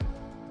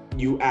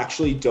you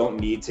actually don't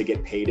need to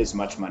get paid as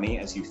much money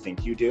as you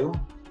think you do.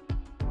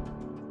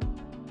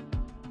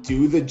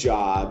 Do the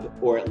job,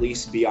 or at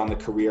least be on the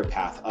career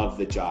path of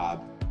the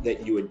job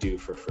that you would do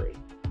for free.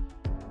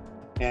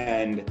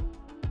 And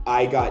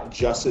I got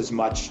just as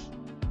much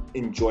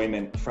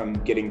enjoyment from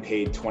getting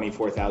paid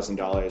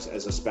 $24,000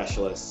 as a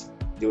specialist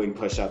doing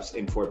push-ups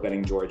in Fort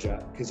Benning,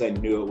 Georgia, because I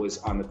knew it was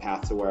on the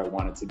path to where I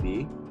wanted to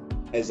be,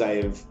 as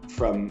I have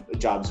from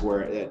jobs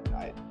where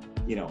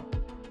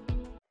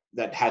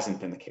that hasn't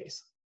been the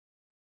case.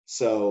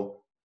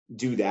 So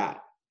do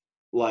that.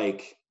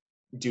 Like,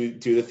 do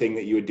the thing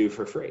that you would do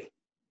for free.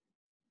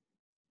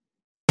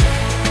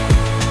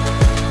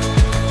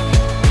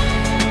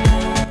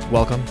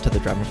 Welcome to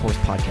the Driving Force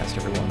podcast,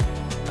 everyone.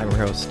 I'm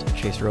your host,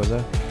 Chase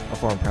Rosa, a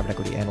former private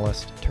equity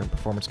analyst turned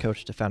performance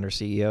coach to founder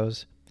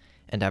CEOs,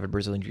 and avid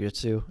Brazilian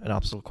Jiu-Jitsu and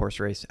obstacle course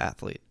race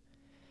athlete.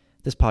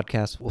 This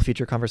podcast will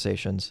feature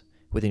conversations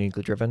with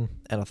uniquely driven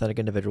and authentic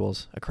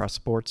individuals across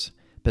sports,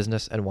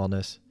 business, and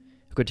wellness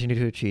who continue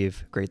to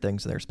achieve great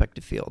things in their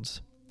respective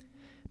fields.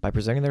 By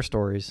presenting their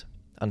stories,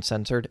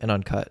 uncensored and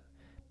uncut,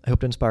 I hope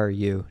to inspire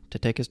you to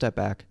take a step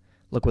back,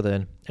 look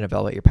within, and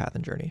evaluate your path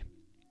and journey.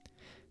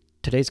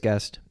 Today's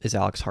guest is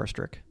Alex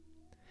Harstrick.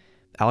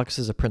 Alex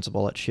is a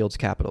principal at Shields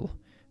Capital,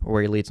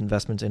 where he leads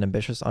investments in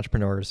ambitious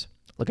entrepreneurs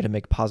looking to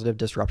make positive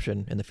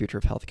disruption in the future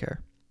of healthcare.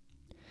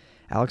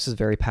 Alex is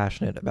very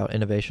passionate about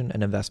innovation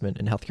and investment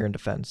in healthcare and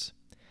defense,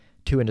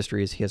 two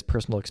industries he has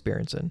personal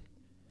experience in.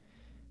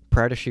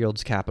 Prior to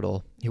Shields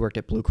Capital, he worked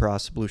at Blue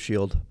Cross Blue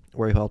Shield,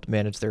 where he helped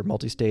manage their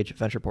multi-stage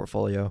venture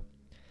portfolio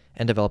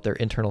and develop their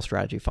internal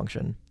strategy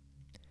function.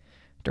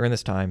 During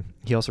this time,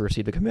 he also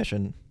received a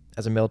commission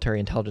as a military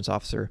intelligence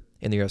officer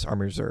in the U.S.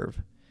 Army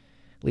Reserve,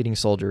 leading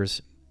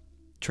soldiers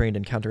trained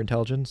in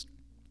counterintelligence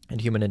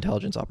and human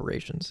intelligence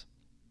operations.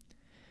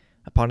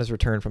 Upon his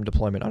return from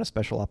deployment on a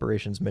special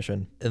operations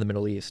mission in the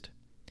Middle East,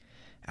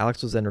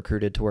 Alex was then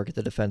recruited to work at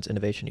the Defense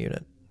Innovation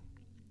Unit.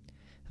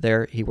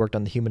 There, he worked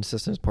on the human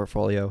systems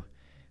portfolio,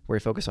 where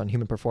he focused on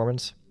human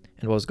performance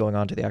and what was going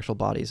on to the actual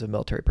bodies of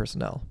military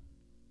personnel.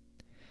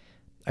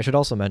 I should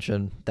also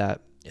mention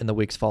that in the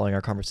weeks following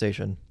our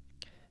conversation,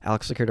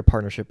 Alex secured a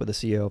partnership with the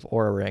CEO of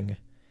Oura Ring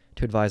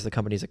to advise the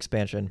company's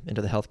expansion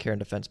into the healthcare and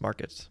defense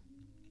markets.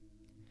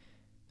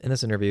 In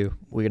this interview,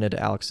 we get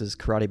into Alex's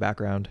karate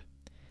background,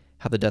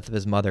 how the death of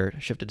his mother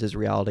shifted his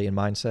reality and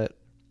mindset,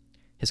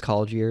 his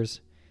college years,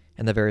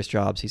 and the various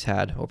jobs he's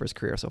had over his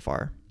career so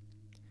far.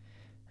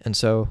 And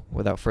so,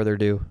 without further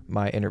ado,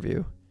 my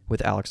interview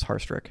with Alex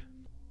Harstrick.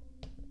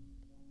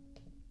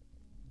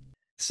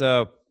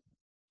 So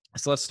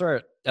let's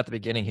start at the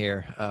beginning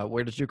here.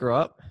 Where did you grow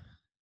up?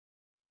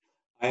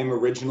 I'm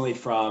originally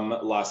from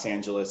Los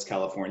Angeles,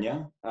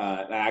 California,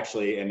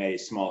 actually in a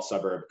small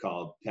suburb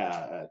called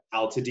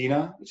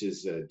Altadena, which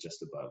is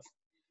just above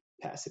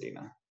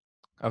Pasadena.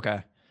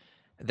 Okay.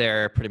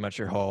 There, pretty much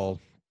your whole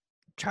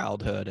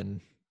childhood and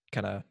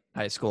kind of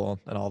high school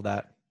and all of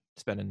that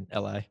spent in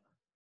LA?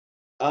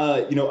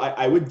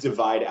 I would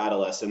divide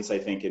adolescence, I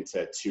think,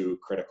 into two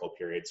critical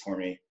periods for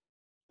me.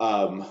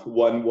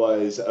 One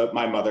was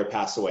my mother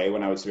passed away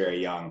when I was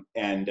very young,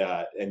 and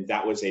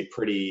that was a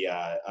pretty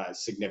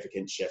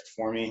significant shift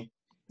for me.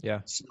 Yeah.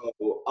 So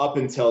up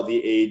until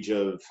the age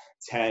of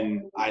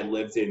 10, I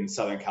lived in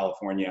Southern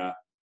California.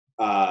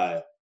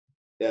 After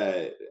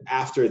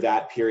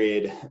that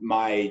period,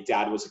 my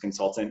dad was a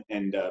consultant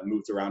and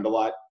moved around a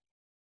lot.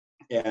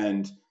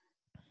 And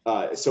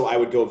so I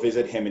would go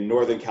visit him in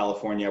Northern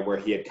California, where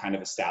he had kind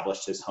of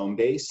established his home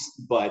base,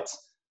 but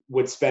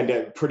would spend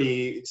a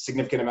pretty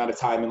significant amount of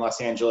time in Los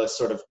Angeles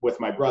sort of with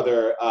my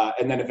brother.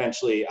 And then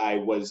eventually I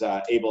was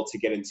able to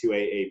get into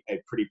a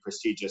pretty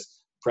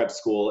prestigious prep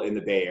school in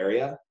the Bay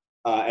Area.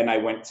 And I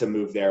went to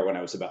move there when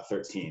I was about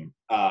 13.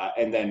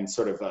 And then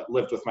sort of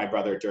lived with my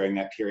brother during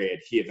that period.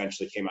 He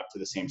eventually came up to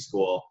the same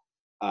school.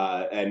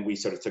 And we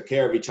sort of took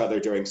care of each other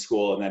during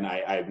school. And then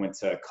I went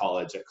to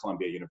college at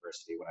Columbia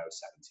University when I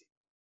was 17.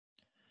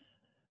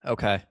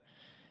 Okay.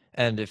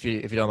 And if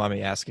you don't mind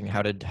me asking,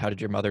 how did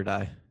your mother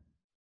die?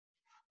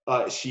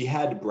 She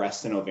had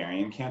breast and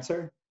ovarian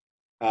cancer.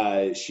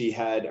 She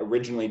had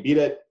originally beat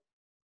it,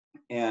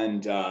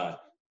 and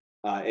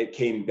it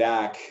came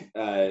back.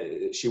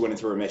 She went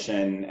into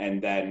remission,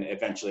 and then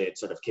eventually it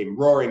sort of came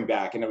roaring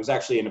back. And it was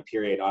actually in a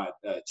period,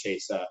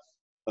 Chase,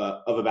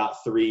 of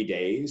about 3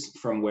 days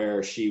from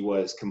where she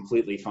was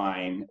completely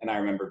fine. And I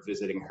remember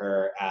visiting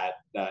her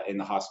in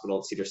the hospital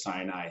at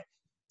Cedars-Sinai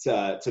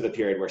to the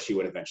period where she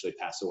would eventually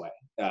pass away.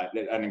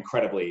 An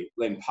incredibly,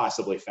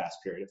 impossibly fast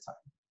period of time.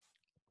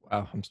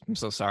 Wow, I'm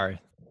so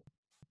sorry.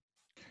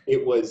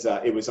 It was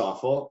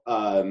awful.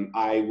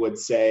 I would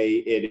say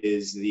it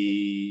is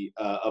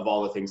of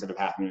all the things that have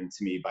happened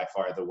to me, by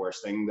far the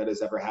worst thing that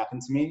has ever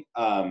happened to me.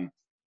 I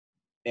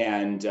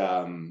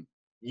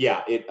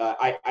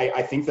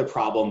think the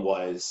problem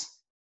was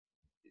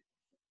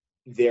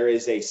there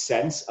is a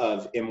sense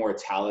of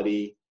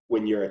immortality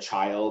when you're a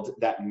child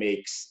that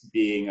makes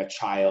being a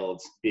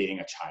child.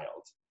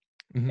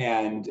 Mm-hmm.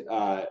 And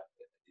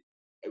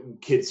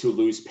kids who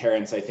lose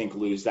parents, I think,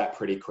 lose that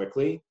pretty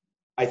quickly.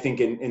 I think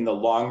in the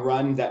long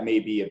run, that may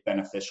be a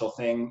beneficial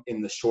thing.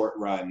 In the short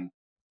run,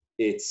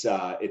 it's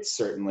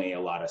certainly a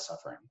lot of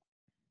suffering.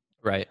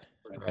 Right.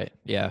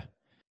 Yeah.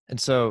 And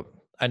so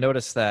I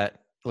noticed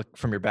that, look,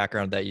 from your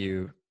background, that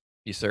you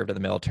served in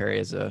the military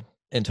as a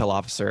intel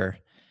officer.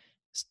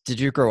 Did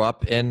you grow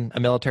up in a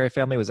military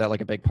family? Was that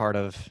like a big part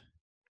of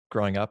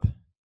growing up?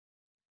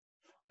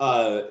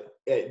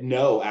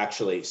 No,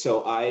 actually.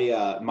 So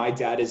my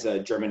dad is a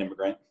German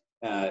immigrant,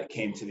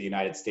 came to the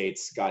United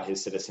States, got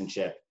his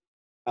citizenship.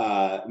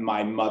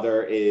 My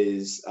mother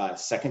is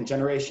second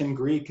generation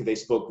Greek. They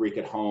spoke Greek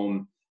at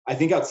home. I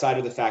think outside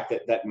of the fact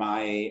that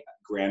my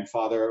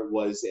grandfather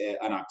was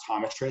an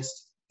optometrist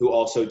who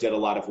also did a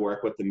lot of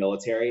work with the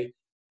military,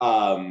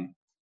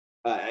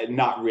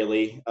 not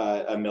really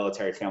a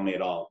military family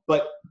at all.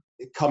 But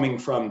coming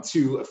from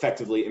two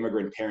effectively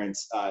immigrant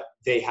parents,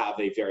 they have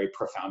a very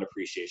profound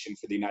appreciation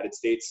for the United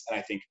States, and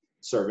I think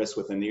service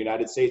within the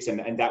United States,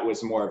 and that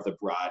was more of the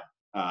broad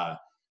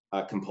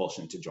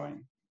compulsion to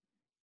join.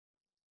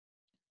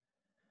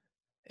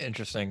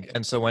 Interesting.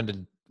 And so when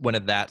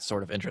did that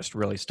sort of interest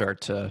really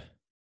start to,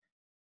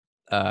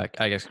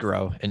 I guess,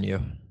 grow in you?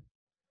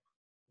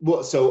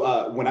 Well,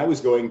 so when I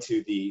was going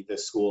to the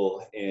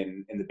school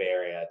in the Bay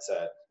Area, it's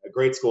a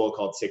great school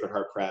called Sacred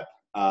Heart Prep.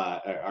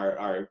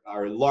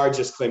 Our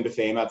largest claim to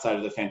fame outside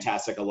of the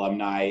fantastic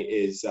alumni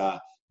is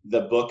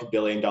the book $1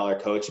 Billion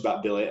Coach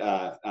about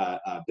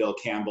Bill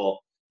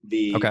Campbell.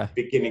 The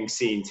beginning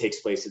scene takes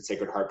place at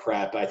Sacred Heart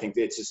Prep. I think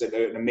it's just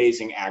an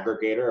amazing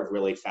aggregator of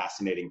really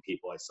fascinating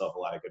people. I still have a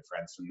lot of good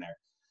friends from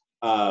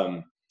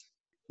there.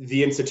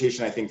 The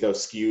institution, I think, though,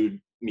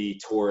 skewed me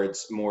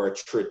towards more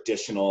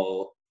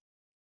traditional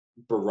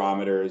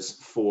barometers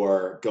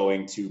for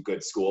going to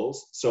good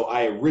schools. So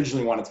I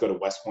originally wanted to go to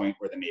West Point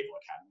or the Naval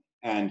Academy,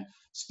 and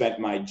spent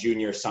my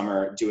junior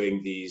summer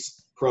doing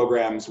these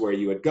programs where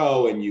you would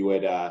go and you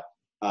would,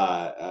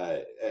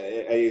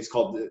 it's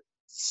called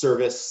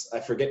service.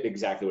 I forget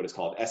exactly what it's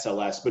called,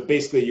 SLS, but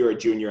basically you're a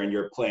junior and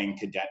you're playing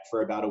cadet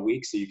for about a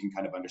week so you can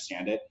kind of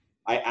understand it.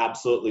 I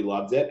absolutely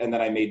loved it. And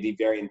then I made the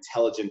very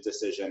intelligent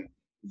decision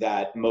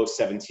that most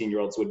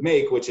 17-year-olds would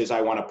make, which is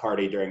I want to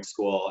party during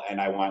school and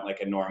I want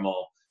like a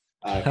normal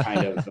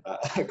kind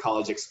of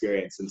college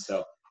experience. And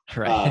so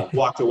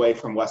walked away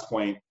from West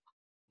Point,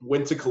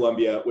 went to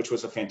Columbia, which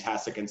was a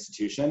fantastic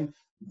institution,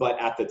 but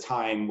at the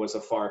time was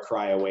a far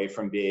cry away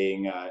from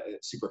being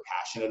super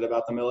passionate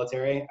about the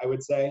military, I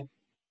would say.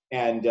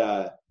 And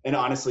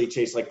honestly,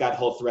 Chase, like that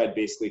whole thread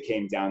basically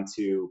came down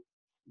to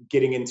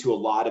getting into a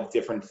lot of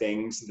different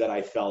things that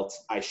I felt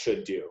I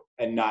should do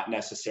and not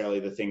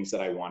necessarily the things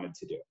that I wanted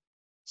to do.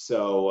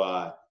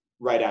 So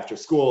right after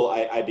school,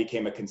 I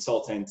became a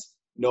consultant.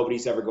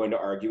 Nobody's ever going to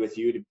argue with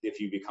you if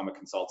you become a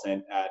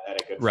consultant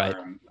at a good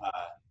firm.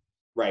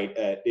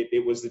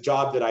 It was the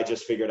job that I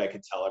just figured I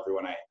could tell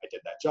everyone I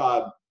did that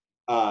job.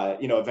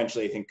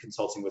 Eventually I think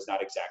consulting was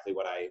not exactly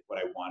what I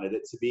wanted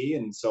it to be.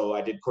 And so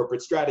I did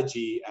corporate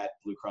strategy at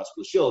Blue Cross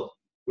Blue Shield,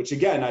 which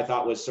again, I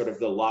thought was sort of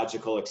the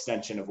logical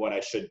extension of what I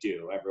should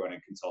do. Everyone in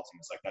consulting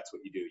is like, that's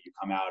what you do. You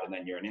come out and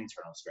then you're an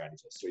internal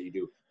strategist, or you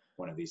do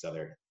one of these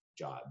other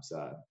jobs.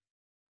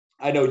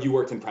 I know you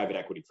worked in private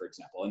equity, for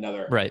example,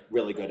 another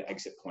really good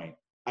exit point.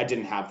 I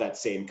didn't have that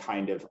same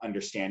kind of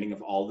understanding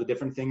of all the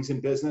different things in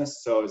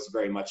business. So I was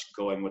very much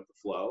going with the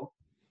flow.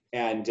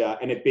 And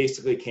it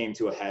basically came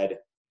to a head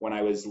when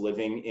I was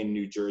living in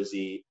New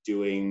Jersey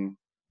doing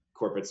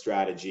corporate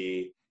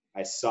strategy.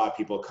 I saw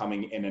people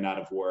coming in and out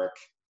of work.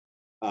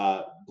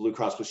 Blue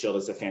Cross Blue Shield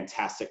is a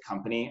fantastic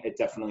company. It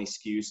definitely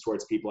skews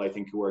towards people, I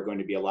think, who are going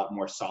to be a lot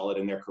more solid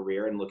in their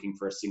career and looking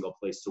for a single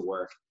place to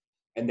work.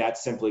 And that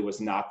simply was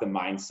not the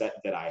mindset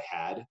that I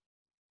had.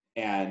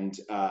 And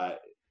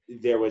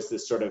there was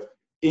this sort of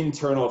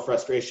internal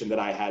frustration that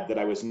I had that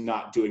I was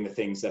not doing the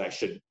things that I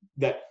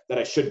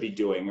should be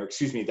doing, or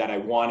that I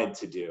wanted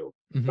to do,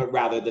 but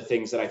rather the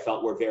things that I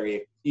felt were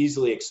very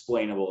easily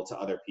explainable to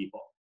other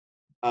people.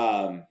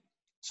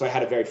 So I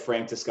had a very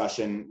frank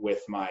discussion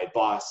with my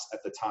boss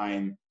at the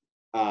time,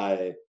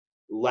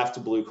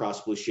 left Blue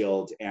Cross Blue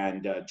Shield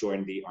and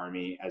joined the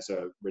Army as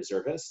a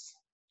reservist.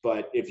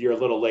 But if you're a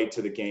little late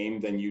to the game,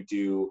 then you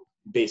do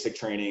basic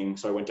training.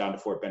 So I went down to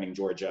Fort Benning,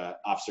 Georgia,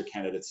 officer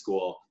candidate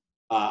school.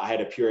 I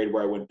had a period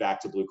where I went back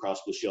to Blue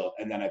Cross Blue Shield,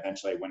 and then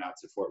eventually I went out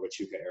to Fort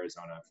Huachuca,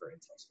 Arizona for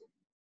intel school.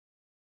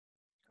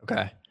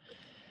 Okay.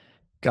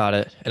 Got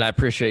it. And I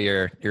appreciate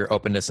your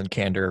openness and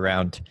candor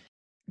around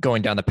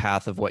going down the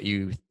path of what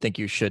you think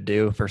you should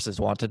do versus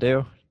want to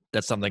do.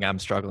 That's something I'm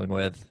struggling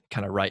with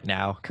kind of right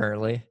now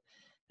currently.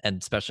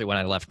 And especially when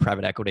I left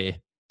private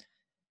equity,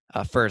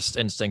 first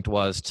instinct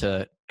was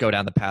to go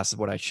down the path of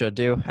what I should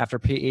do after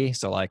PE.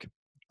 So like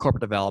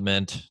corporate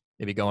development,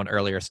 maybe go an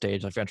earlier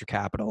stage like venture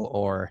capital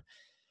or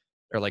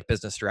like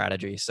business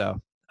strategy. So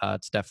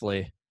it's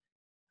definitely,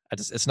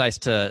 it's nice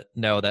to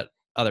know that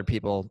other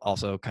people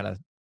also kind of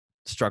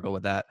struggle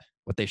with that,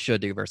 what they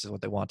should do versus what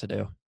they want to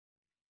do.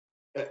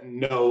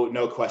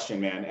 No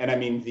question, man. And I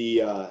mean,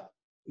 the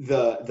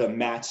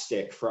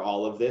matchstick for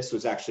all of this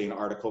was actually an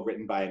article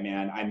written by a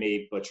man, I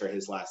may butcher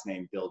his last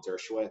name, Bill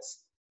Dershowitz.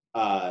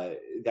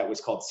 that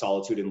was called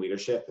Solitude and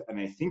Leadership. And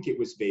I think it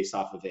was based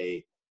off of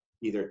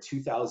either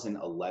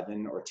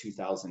 2011 or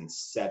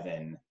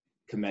 2007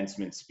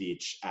 commencement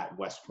speech at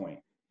West Point.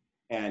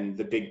 And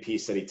the big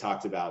piece that he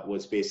talked about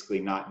was basically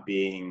not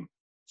being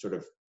sort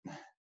of,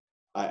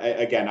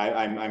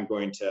 I'm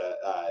going to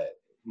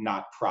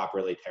not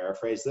properly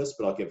paraphrase this,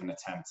 but I'll give an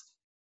attempt.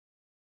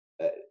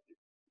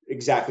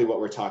 Exactly what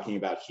we're talking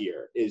about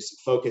here is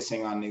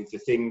focusing on the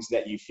things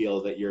that you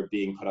feel that you're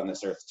being put on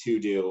this earth to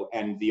do.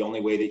 And the only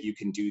way that you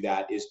can do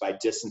that is by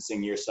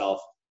distancing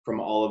yourself from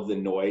all of the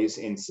noise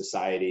in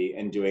society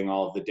and doing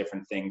all of the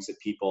different things that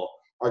people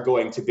are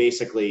going to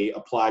basically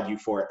applaud you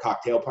for at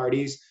cocktail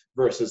parties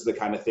versus the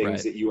kind of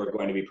things that you are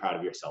going to be proud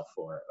of yourself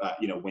for,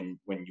 when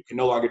you can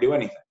no longer do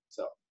anything.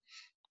 So.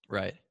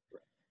 Right.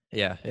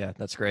 Yeah.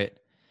 That's great.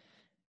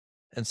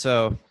 And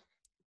so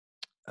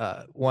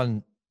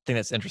one thing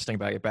that's interesting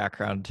about your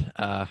background,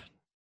 and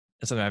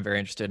something I'm very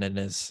interested in,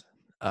 is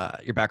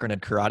your background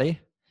in karate.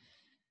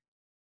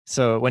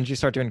 So when did you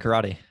start doing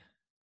karate?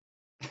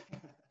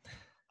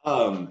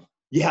 I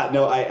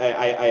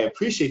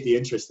appreciate the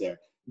interest there.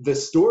 The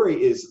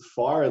story is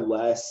far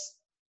less,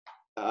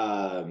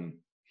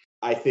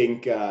 I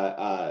think,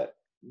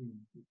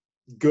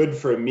 good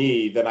for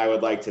me than I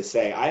would like to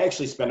say. I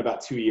actually spent about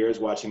 2 years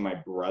watching my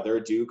brother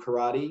do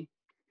karate.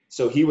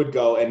 So he would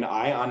go, and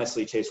I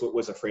honestly, Chase,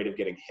 was afraid of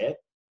getting hit.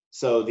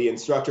 So the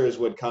instructors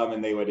would come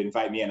and they would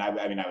invite me, and I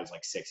was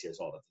like 6 years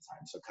old at the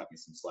time, so cut me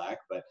some slack.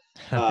 But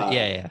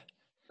yeah.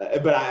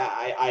 But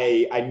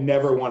I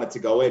never wanted to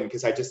go in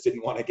because I just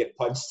didn't want to get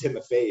punched in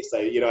the face.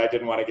 I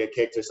didn't want to get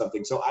kicked or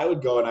something. So I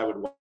would go and I would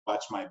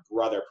watch my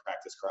brother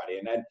practice karate.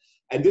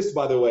 And this,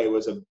 by the way,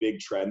 was a big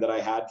trend that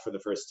I had for the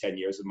first 10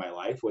 years of my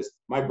life. Was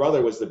my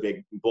brother was the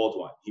big bold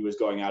one. He was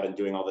going out and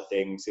doing all the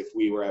things. If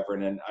we were ever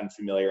in an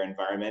unfamiliar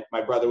environment,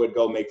 my brother would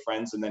go make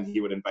friends and then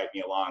he would invite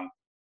me along.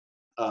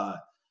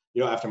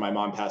 After my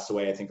mom passed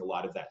away, I think a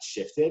lot of that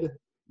shifted.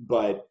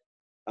 But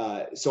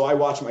so I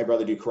watched my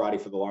brother do karate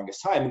for the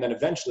longest time. And then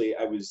eventually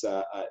I was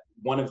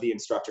one of the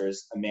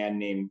instructors, a man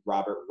named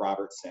Robert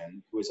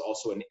Robertson, who was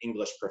also an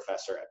English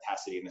professor at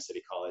Pasadena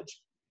City College,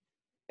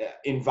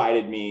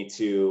 invited me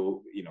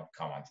to,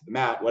 come onto the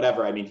mat,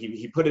 whatever. I mean,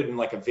 he put it in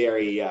like a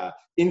very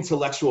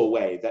intellectual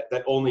way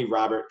that only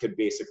Robert could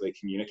basically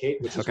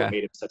communicate, which is what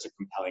made him such a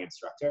compelling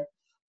instructor.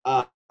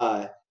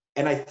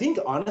 And I think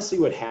honestly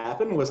what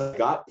happened was I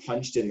got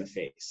punched in the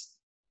face.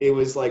 It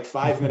was like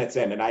 5 minutes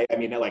in, and I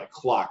like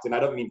clocked, and I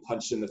don't mean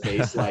punched in the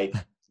face like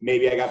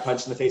maybe I got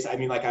punched in the face. I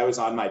mean like I was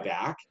on my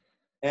back,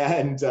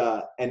 and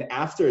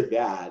after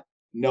that,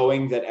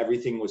 knowing that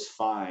everything was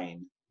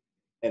fine,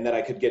 and that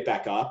I could get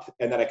back up,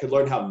 and that I could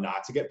learn how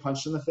not to get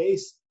punched in the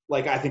face,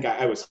 like I think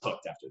I was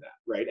hooked after that,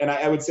 right? And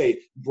I would say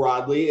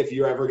broadly, if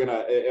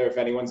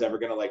anyone's ever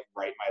gonna like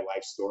write my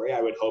life story,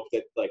 I would hope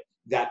that like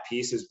that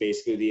piece is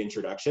basically the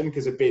introduction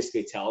because it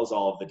basically tells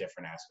all of the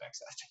different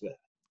aspects after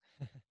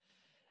that.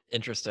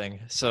 Interesting.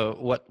 So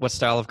what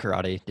style of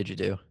karate did you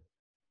do?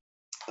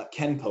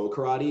 Kenpo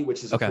karate,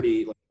 which is a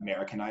pretty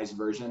Americanized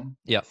version.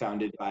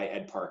 Founded by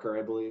Ed Parker,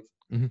 I believe.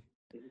 Mm-hmm.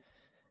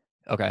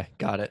 Okay,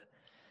 got it.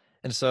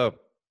 And so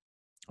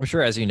I'm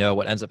sure, as you know,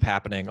 what ends up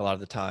happening a lot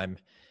of the time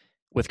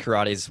with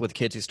karates, with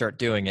kids who start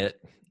doing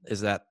it,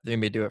 is that they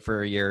may do it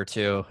for a year or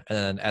two, and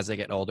then as they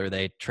get older,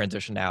 they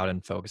transition out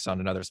and focus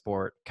on another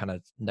sport, kind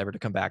of never to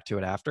come back to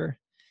it after.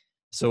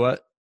 So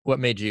what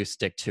made you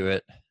stick to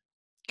it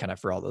kind of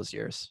for all those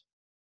years?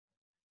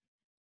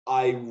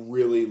 I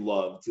really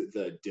loved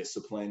the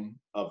discipline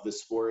of the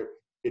sport.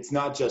 It's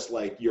not just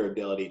like your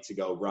ability to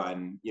go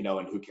run,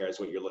 and who cares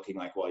what you're looking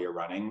like while you're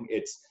running.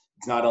 It's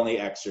not only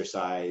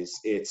exercise,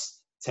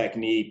 it's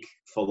technique,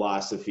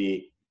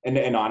 philosophy,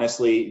 and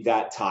honestly,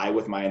 that tie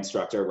with my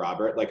instructor,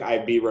 Robert, like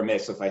I'd be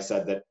remiss if I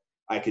said that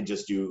I could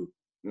just do,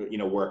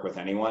 work with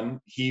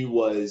anyone. He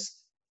was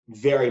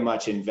very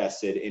much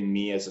invested in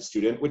me as a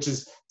student, which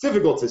is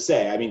difficult to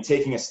say. I mean,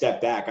 taking a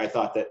step back, I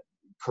thought that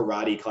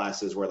karate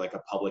classes were like a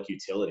public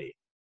utility,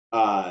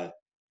 not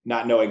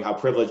knowing how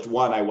privileged,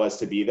 one, I was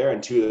to be there,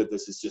 and two, that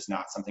this is just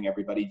not something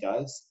everybody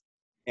does.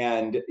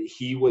 And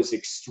he was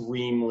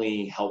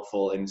extremely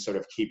helpful in sort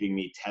of keeping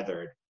me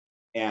tethered.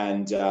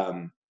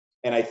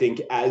 And I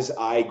think as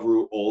I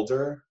grew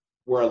older,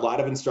 where a lot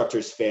of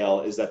instructors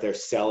fail is that they're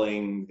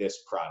selling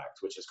this product,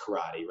 which is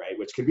karate, right?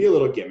 Which can be a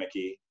little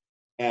gimmicky.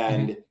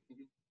 And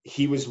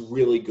he was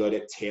really good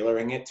at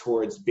tailoring it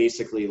towards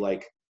basically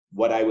like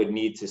what I would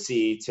need to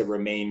see to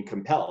remain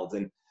compelled.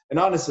 And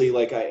honestly,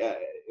 like I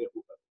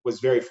was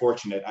very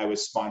fortunate. I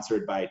was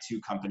sponsored by 2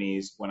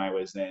 companies when I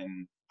was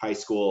in high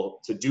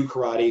school to do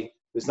karate.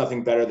 There's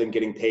nothing better than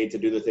getting paid to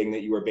do the thing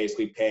that you were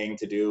basically paying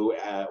to do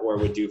or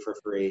would do for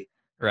free.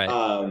 Right.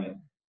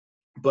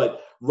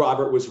 But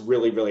Robert was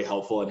really, really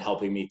helpful in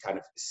helping me kind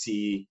of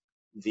see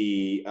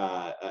the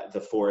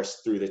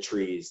forest through the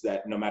trees,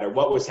 that no matter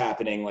what was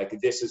happening, like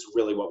this is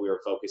really what we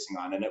were focusing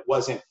on. And it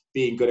wasn't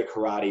being good at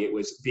karate, it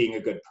was being a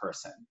good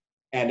person.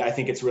 And I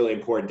think it's really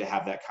important to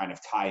have that kind of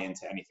tie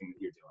into anything that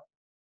you're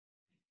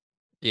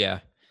doing.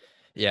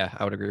 Yeah,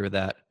 I would agree with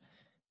that.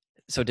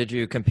 So did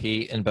you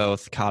compete in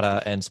both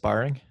kata and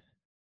sparring?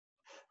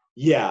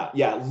 Yeah,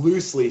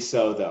 loosely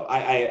so though.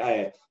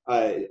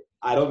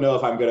 I don't know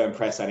if I'm going to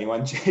impress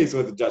anyone, Jays,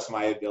 with just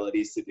my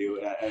abilities to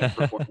do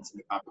performance in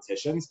the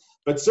competitions,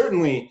 but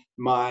certainly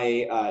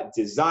my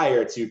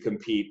desire to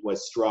compete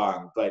was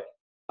strong. But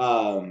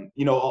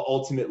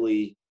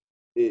ultimately,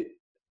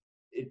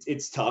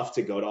 it's tough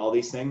to go to all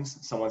these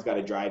things. Someone's got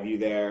to drive you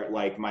there.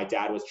 Like my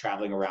dad was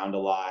traveling around a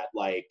lot.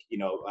 Like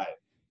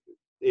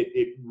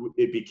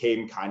it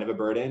became kind of a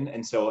burden,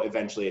 and so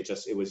eventually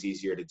it was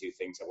easier to do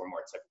things that were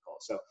more typical.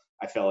 So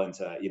I fell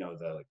into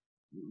the like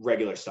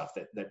regular stuff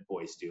that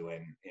boys do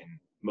in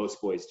most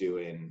boys do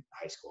in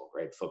high school,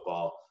 right?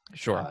 Football,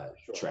 Sure.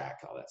 track,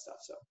 all that stuff.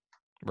 So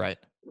Right.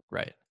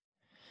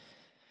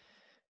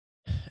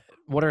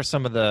 What are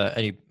some of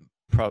and you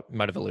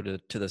might have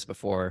alluded to this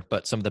before,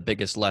 but some of the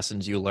biggest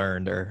lessons you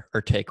learned or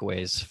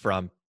takeaways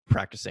from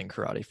practicing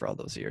karate for all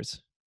those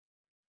years?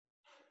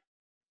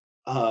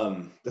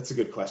 That's a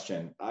good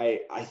question.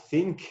 I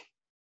think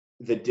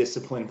the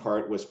discipline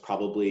part was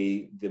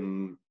probably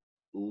the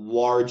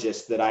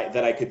largest that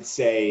I could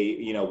say,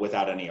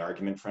 without any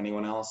argument for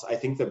anyone else. I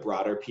think the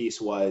broader piece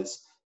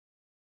was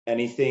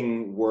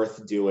anything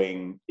worth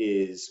doing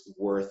is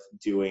worth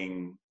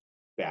doing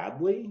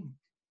badly.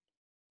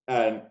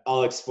 And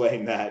I'll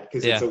explain that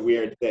because it's a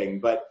weird thing,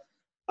 but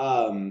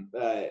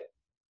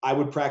I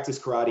would practice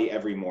karate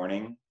every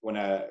morning when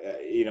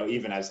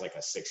even as like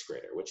a sixth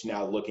grader, which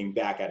now looking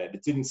back at it,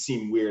 it didn't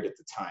seem weird at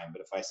the time.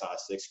 But if I saw a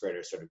sixth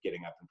grader sort of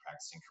getting up and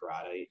practicing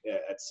karate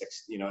at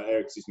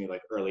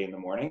like early in the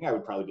morning, I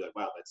would probably be like,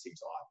 wow, that seems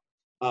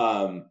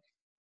odd.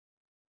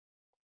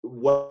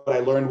 What I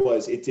learned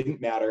was it didn't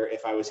matter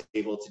if I was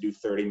able to do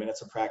 30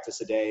 minutes of practice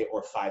a day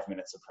or 5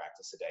 minutes of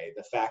practice a day.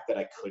 The fact that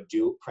I could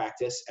do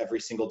practice every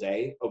single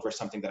day over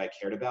something that I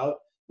cared about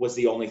was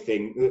the only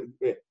thing,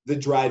 the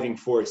driving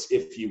force,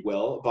 if you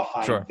will,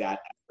 behind that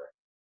effort.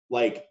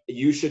 Like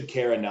you should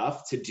care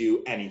enough to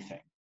do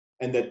anything.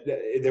 And that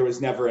there was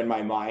never in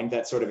my mind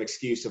that sort of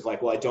excuse of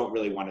like, well, I don't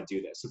really want to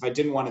do this. If I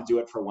didn't want to do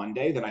it for one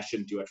day, then I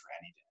shouldn't do it for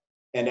any day.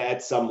 And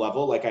at some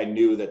level, like I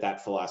knew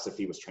that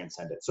philosophy was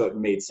transcendent. So it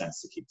made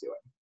sense to keep doing.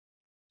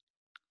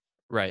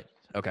 Right.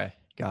 Okay.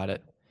 Got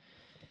it.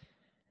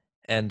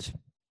 And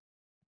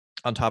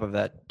on top of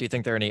that, do you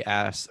think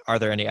are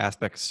there any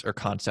aspects or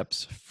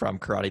concepts from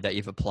karate that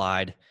you've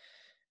applied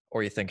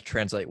or you think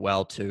translate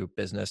well to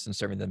business and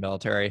serving the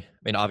military? I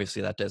mean,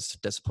 obviously that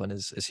discipline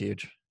is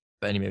huge,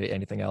 but maybe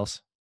anything else?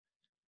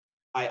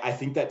 I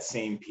think that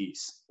same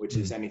piece, which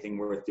is anything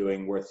worth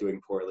doing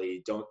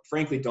poorly. Don't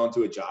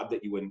do a job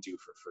that you wouldn't do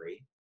for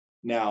free.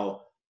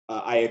 Now,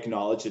 I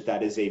acknowledge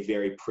that is a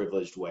very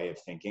privileged way of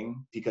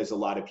thinking because a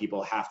lot of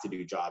people have to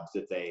do jobs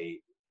that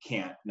they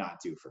can't not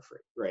do for free,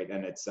 right?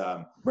 And it's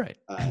right.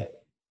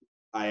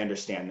 I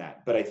understand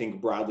that, but I think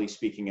broadly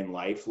speaking in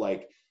life,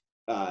 like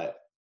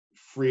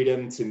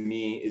freedom to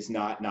me is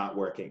not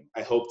working.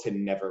 I hope to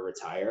never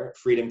retire.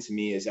 Freedom to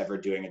me is ever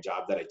doing a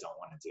job that I don't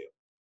want to do,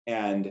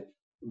 and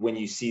when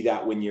you see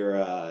that when you're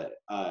a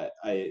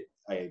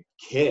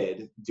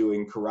kid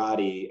doing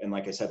karate, and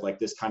like I said, like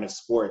this kind of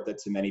sport that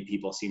to many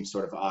people seems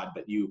sort of odd,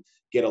 but you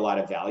get a lot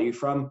of value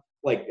from,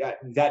 like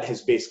that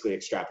has basically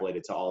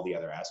extrapolated to all the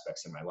other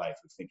aspects in my life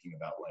of thinking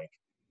about like,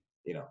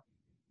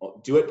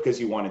 do it because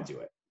you want to do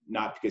it,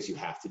 not because you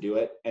have to do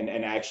it. And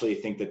I actually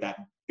think that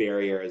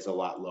barrier is a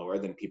lot lower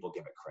than people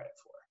give it credit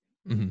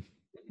for. Mm-hmm.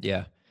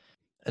 Yeah.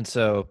 And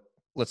so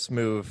let's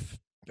move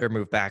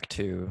back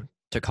to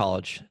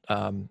college.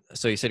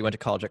 So you said you went to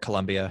college at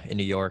Columbia in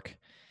New York.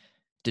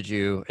 Did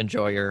you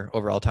enjoy your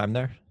overall time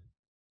there?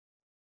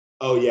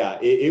 Oh yeah,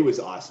 it was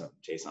awesome,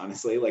 Chase.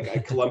 Honestly,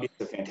 like Columbia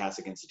is a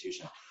fantastic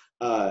institution.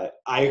 I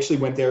actually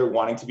went there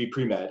wanting to be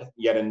pre-med,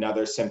 yet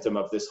another symptom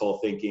of this whole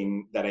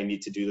thinking that I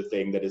need to do the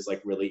thing that is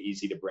like really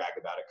easy to brag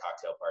about at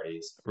cocktail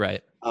parties.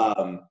 Right.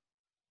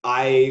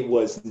 I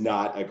was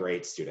not a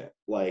great student.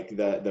 Like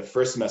the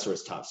first semester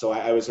was tough. So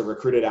I was a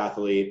recruited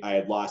athlete. I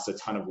had lost a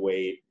ton of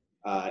weight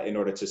in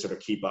order to sort of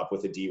keep up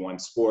with a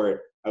D1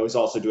 sport. I was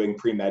also doing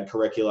pre-med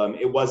curriculum.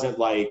 It wasn't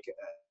like,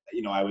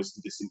 I was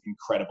this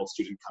incredible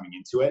student coming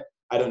into it.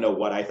 I don't know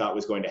what I thought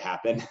was going to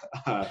happen.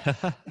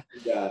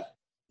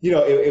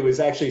 It was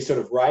actually sort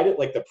of right at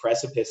like the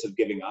precipice of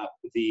giving up.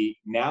 The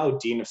now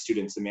dean of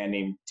students, a man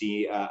named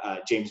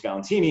James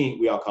Valentini,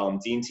 we all call him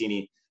Dean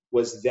Teeny,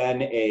 was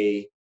then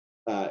a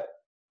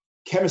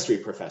chemistry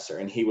professor,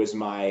 and he was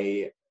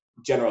my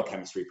general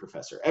chemistry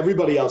professor.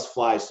 Everybody else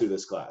flies through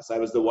this class. I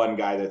was the one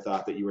guy that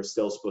thought that you were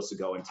still supposed to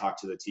go and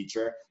talk to the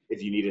teacher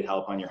if you needed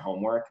help on your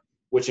homework,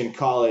 which in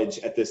college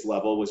at this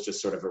level was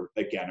just sort of a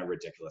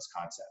ridiculous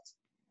concept.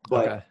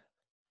 But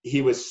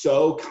he was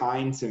so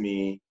kind to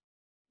me.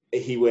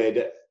 He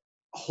would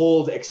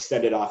hold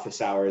extended office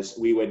hours.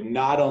 We would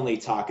not only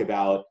talk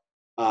about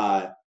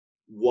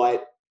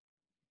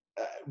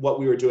what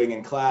we were doing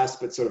in class,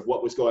 but sort of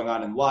what was going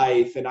on in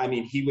life. And I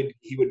mean, he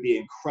would be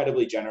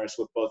incredibly generous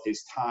with both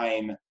his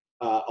time,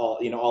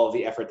 all of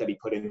the effort that he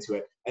put into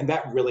it. And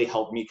that really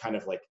helped me kind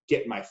of like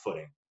get my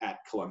footing at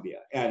Columbia.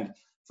 And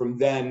From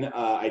then,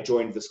 I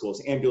joined the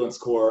school's ambulance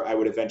corps. I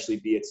would eventually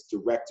be its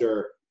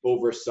director,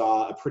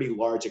 oversaw a pretty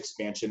large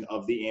expansion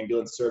of the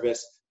ambulance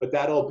service. But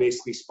that all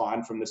basically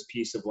spawned from this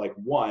piece of like,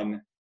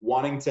 one,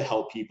 wanting to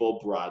help people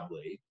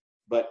broadly.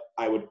 But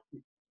I would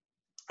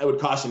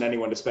caution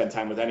anyone to spend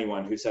time with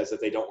anyone who says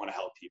that they don't want to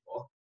help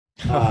people.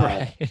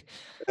 Right.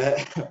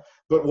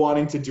 But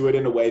wanting to do it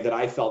in a way that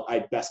I felt I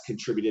best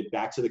contributed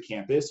back to the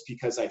campus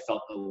because I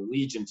felt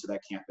allegiance,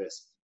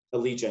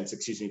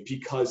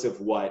 because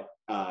of what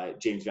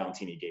James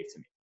Valentini gave to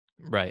me.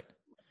 Right.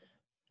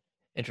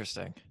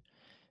 Interesting.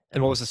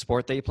 And what was the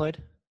sport that you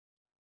played?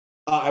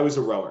 I was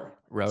a rower.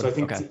 Rowed. So I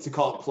think okay. to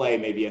call it play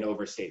may be an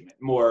overstatement.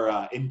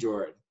 More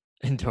endured.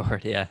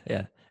 Endured. Yeah.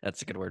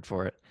 That's a good word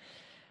for it.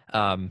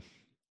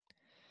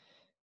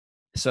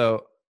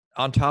 So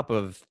on top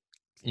of,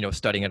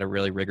 studying at a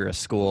really rigorous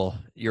school,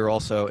 you're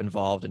also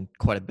involved in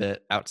quite a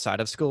bit outside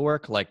of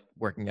schoolwork, like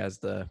working as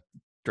the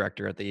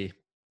director at the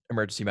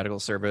emergency medical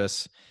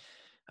service,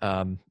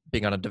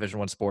 being on a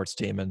Division I sports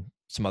team, and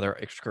some other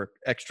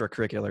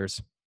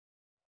extracurriculars.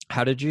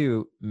 How did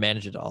you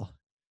manage it all?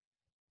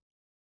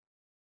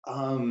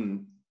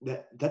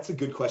 That's a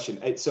good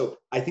question. So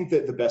I think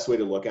that the best way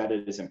to look at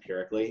it is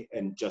empirically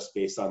and just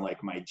based on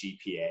like my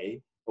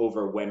GPA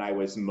over when I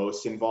was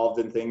most involved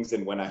in things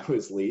and when I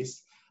was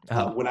least.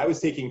 When I was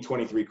taking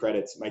 23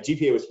 credits, my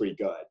GPA was pretty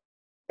good.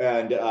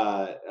 And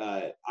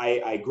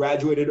I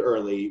graduated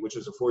early, which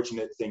was a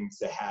fortunate thing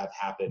to have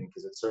happen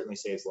because it certainly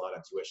saves a lot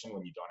on tuition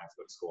when you don't have to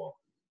go to school.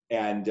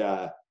 And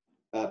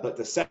but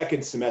the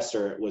second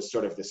semester was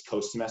sort of this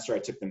coast semester. I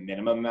took the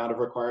minimum amount of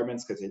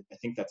requirements because I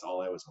think that's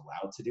all I was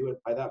allowed to do it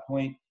by that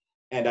point.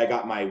 And I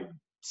got my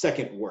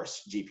second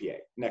worst GPA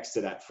next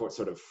to that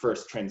sort of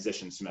first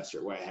transition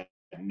semester where I had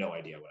no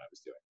idea what I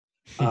was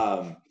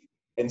doing.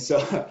 And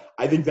so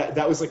I think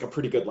that was like a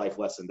pretty good life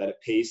lesson that it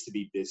pays to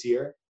be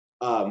busier.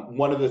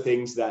 One of the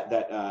things that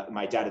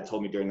my dad had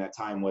told me during that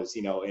time was,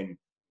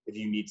 if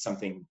you need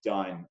something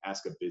done,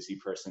 ask a busy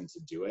person to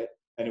do it.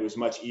 And it was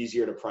much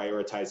easier to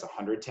prioritize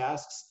 100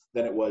 tasks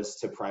than it was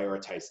to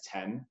prioritize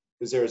 10,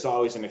 because there was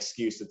always an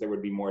excuse that there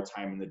would be more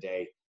time in the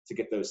day to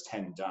get those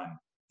 10 done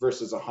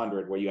versus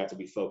 100 where you have to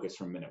be focused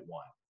from minute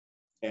one.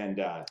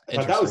 And I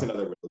thought that was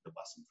another really good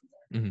lesson from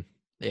there. Mm-hmm.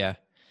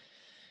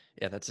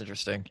 Yeah, that's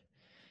interesting.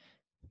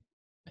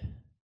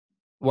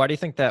 Why do you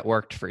think that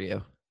worked for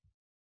you?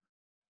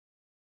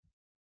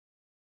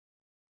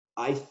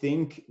 I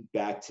think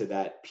back to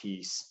that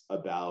piece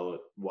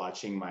about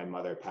watching my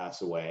mother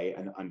pass away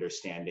and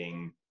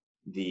understanding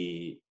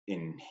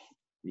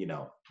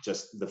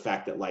just the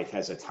fact that life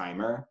has a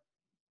timer.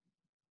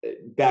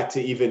 Back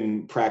to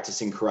even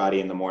practicing karate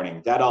in the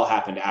morning, that all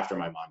happened after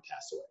my mom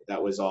passed away.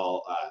 That was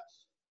all,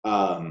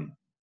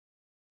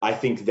 I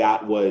think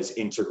that was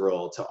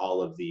integral to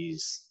all of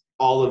these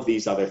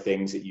other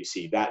things that you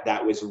see.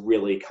 That was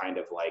really kind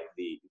of like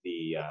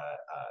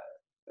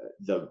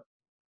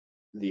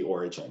the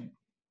origin.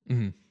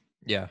 Mm-hmm.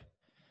 Yeah.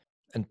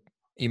 And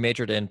you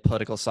majored in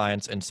political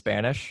science and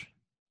Spanish.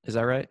 Is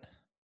that right?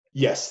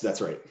 Yes,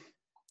 that's right.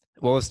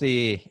 What was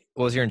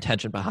your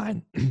intention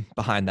behind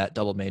that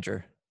double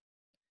major?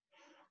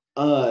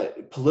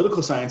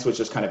 Political science was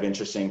just kind of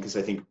interesting because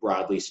I think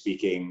broadly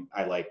speaking,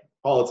 I like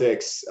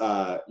politics,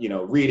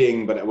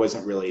 reading, but I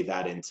wasn't really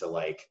that into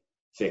like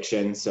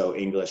fiction. So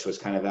English was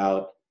kind of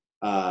out.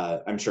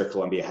 I'm sure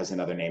Columbia has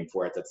another name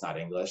for it that's not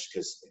English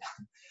because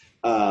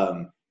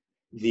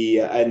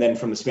and then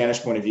from the Spanish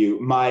point of view,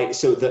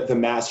 the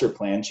master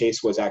plan,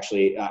 Chase, was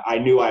actually, I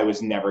knew I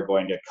was never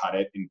going to cut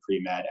it in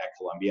pre-med at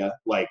Columbia.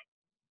 Like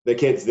the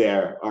kids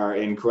there are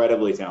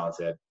incredibly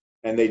talented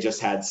and they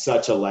just had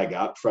such a leg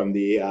up from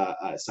the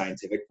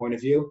scientific point of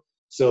view.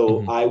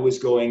 So I was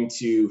going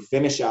to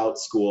finish out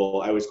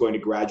school. I was going to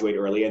graduate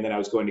early and then I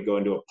was going to go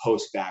into a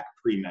post-bac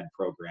pre-med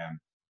program.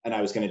 And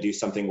I was going to do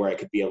something where I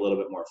could be a little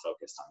bit more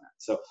focused on that.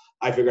 So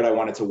I figured I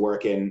wanted to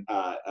work in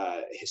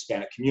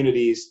Hispanic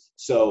communities.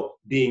 So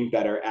being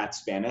better at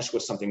Spanish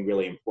was something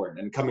really important.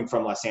 And coming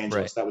from Los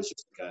Angeles, That was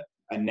just like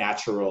a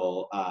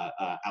natural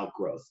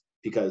outgrowth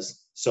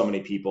because so many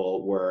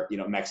people were,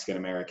 Mexican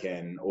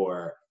American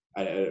or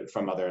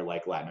from other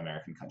like Latin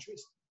American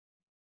countries.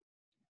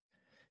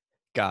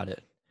 Got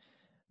it.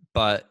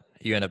 But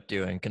you end up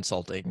doing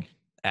consulting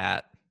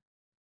at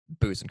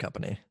Booz &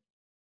 Company.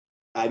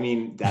 I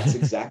mean, that's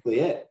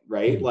exactly it,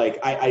 right? Like,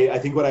 I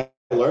think what I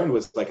learned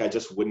was like, I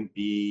just wouldn't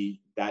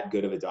be that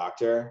good of a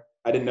doctor.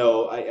 I didn't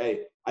know.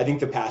 I think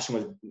the passion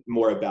was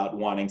more about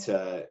wanting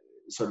to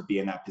sort of be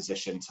in that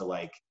position to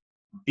like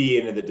be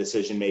into the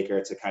decision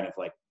maker, to kind of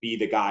like be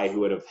the guy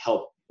who would have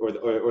helped or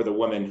the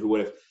woman who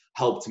would have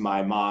helped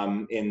my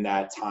mom in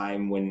that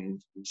time when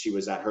she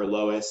was at her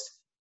lowest.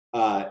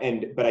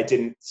 But I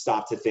didn't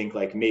stop to think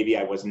like maybe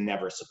I was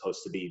never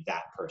supposed to be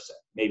that person.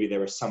 Maybe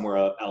there was somewhere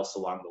else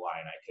along the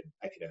line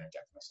I could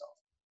interject myself.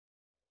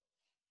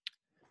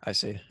 I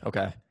see.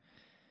 Okay.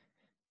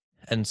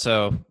 And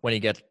so when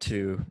you get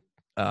to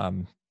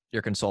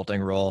your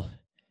consulting role,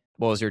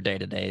 what was your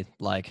day-to-day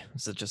like?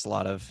 Is it just a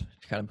lot of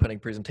kind of putting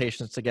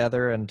presentations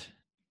together and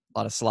A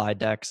lot of slide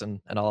decks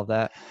and all of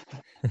that.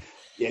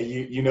 Yeah,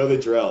 you know the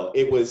drill.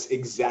 It was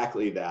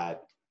exactly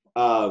that.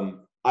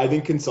 I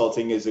think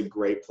consulting is a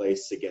great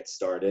place to get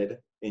started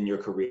in your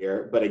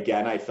career, but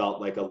again, I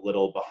felt like a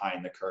little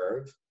behind the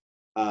curve.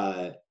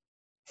 Uh,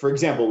 for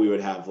example, we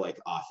would have like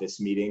office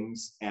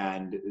meetings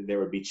and there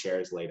would be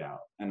chairs laid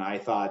out. And I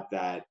thought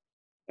that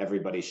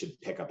everybody should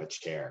pick up a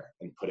chair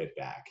and put it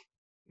back,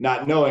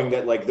 not knowing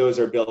that like those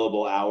are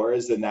billable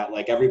hours and that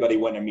like everybody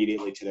went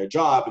immediately to their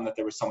job and that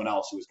there was someone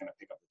else who was going to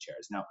pick up the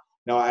chairs. Now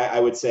I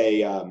would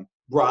say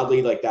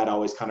broadly, like that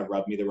always kind of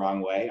rubbed me the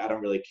wrong way. I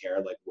don't really care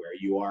like where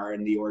you are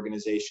in the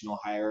organizational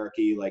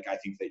hierarchy. Like I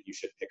think that you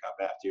should pick up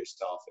after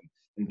yourself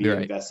and be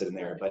Right. invested in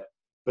there.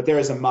 But there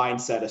is a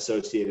mindset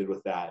associated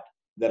with that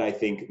I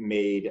think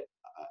made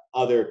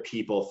other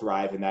people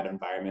thrive in that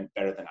environment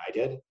better than I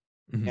did.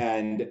 Mm-hmm.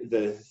 And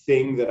the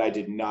thing that I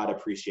did not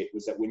appreciate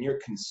was that when you're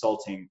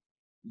consulting,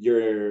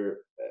 you're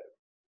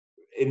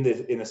in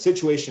the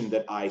situation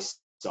that I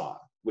saw,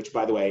 which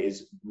by the way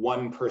is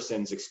one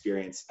person's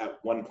experience at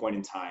one point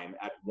in time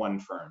at one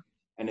firm,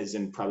 and is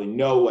in probably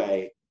no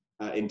way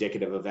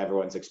indicative of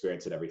everyone's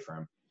experience at every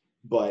firm.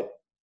 But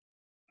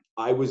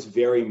I was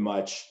very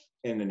much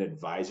in an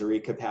advisory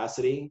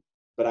capacity,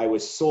 but I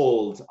was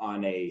sold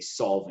on a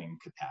solving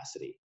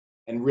capacity.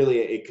 And really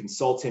a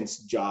consultant's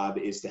job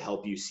is to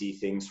help you see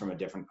things from a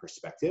different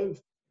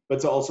perspective, but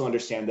to also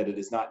understand that it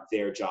is not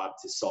their job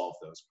to solve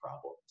those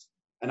problems.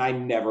 And I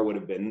never would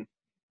have been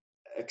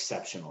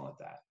exceptional at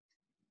that.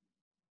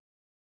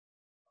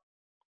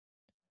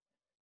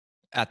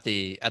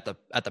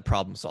 At the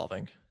problem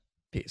solving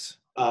piece.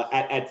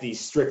 At the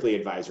strictly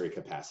advisory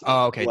capacity.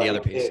 Oh, okay. The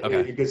other piece.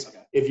 Okay. Because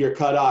if you're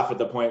cut off at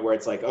the point where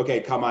it's like, okay,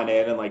 come on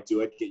in and like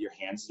do it, get your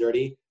hands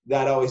dirty,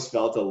 that always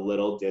felt a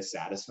little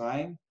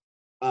dissatisfying.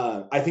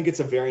 I think it's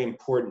a very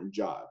important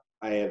job.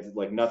 I have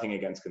like nothing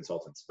against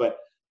consultants, but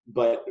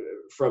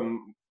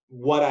from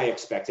what I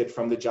expected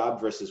from the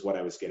job versus what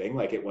I was getting,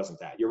 like it wasn't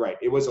that. You're right.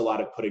 It was a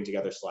lot of putting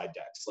together slide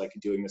decks, like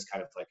doing this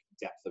kind of like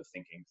depth of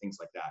thinking, things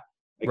like that.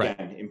 Again,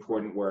 right.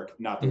 Important work,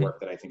 not the work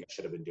that I think I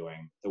should have been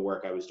doing. The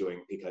work I was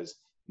doing because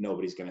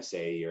nobody's going to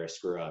say you're a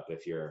screw up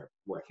if you're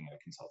working at a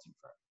consulting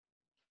firm.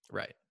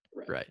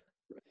 Right.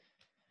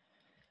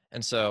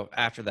 And so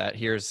after that,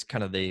 here's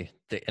kind of the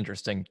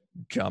interesting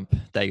jump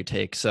that you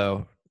take.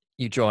 So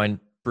you join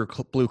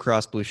Blue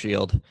Cross Blue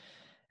Shield,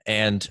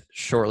 and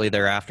shortly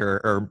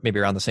thereafter, or maybe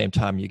around the same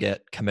time, you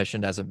get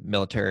commissioned as a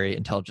military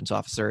intelligence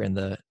officer in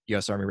the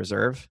U.S. Army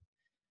Reserve.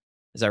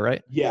 Is that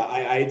right? Yeah,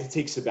 I had to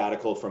take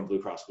sabbatical from Blue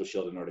Cross Blue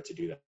Shield in order to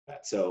do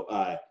that. So,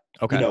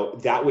 okay. You know,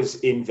 that was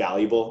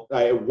invaluable.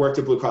 I worked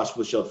at Blue Cross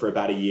Blue Shield for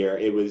about a year.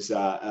 It was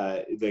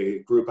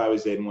the group I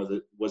was in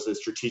was a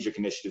strategic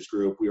initiatives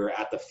group. We were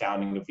at the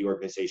founding of the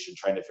organization,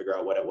 trying to figure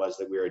out what it was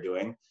that we were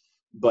doing.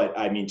 But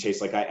I mean,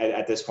 Chase, like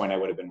at this point, I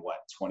would have been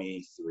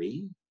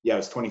 23? Yeah, I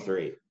was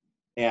 23,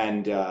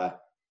 and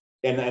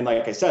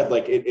like I said,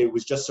 like it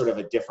was just sort of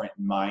a different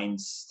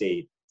mind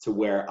state to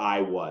where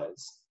I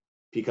was.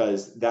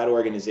 Because that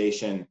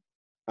organization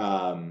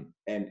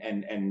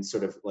and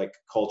sort of like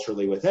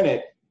culturally within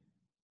it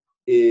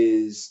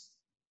is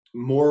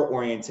more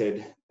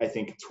oriented, I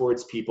think,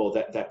 towards people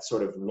that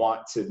sort of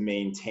want to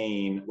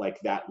maintain like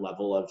that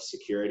level of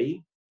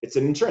security. It's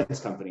an insurance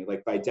company.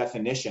 Like by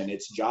definition,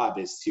 its job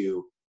is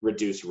to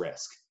reduce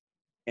risk.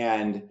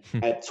 And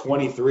at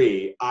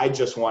 23, I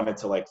just wanted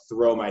to like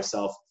throw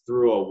myself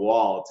through a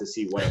wall to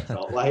see what it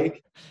felt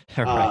like.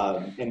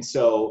 Right. And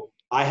so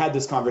I had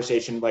this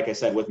conversation, like I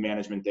said, with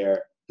management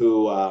there,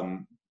 who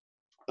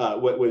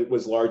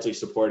was largely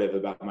supportive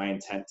about my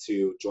intent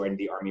to join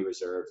the Army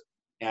Reserve.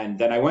 And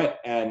then I went,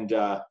 and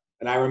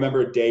I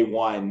remember day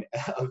one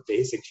of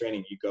basic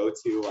training. You go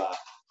to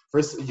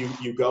first,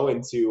 you go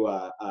into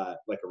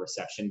like a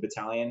reception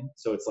battalion.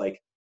 So it's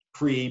like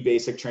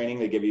pre-basic training.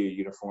 They give you a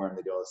uniform.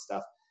 They do all this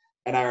stuff.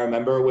 And I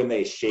remember when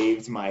they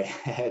shaved my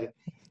head.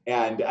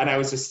 And I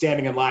was just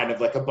standing in line of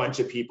like a bunch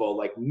of people,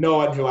 like no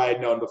one who I had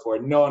known before.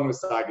 No one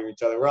was talking to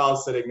each other. We're all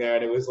sitting there,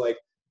 and it was like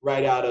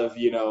right out of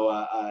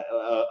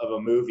of a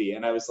movie.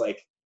 And I was like,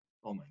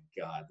 oh my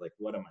God, like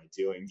what am I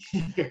doing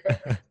here?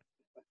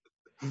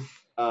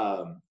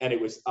 And it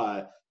was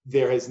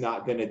there has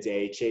not been a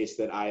day, Chase,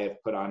 that I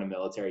have put on a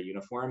military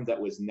uniform that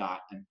was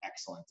not an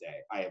excellent day.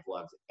 I have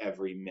loved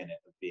every minute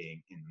of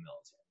being in the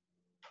military.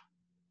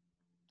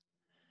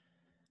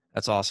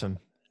 That's awesome.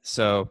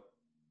 So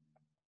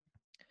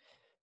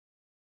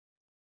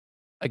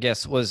I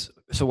guess was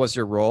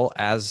your role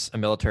as a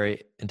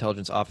military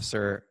intelligence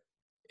officer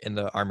in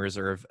the Army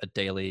Reserve a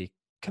daily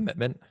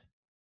commitment?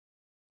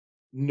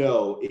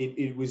 No,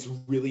 it was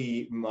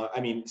really,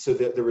 I mean, so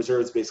the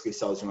reserves basically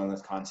sells you on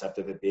this concept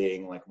of it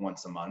being like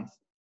once a month.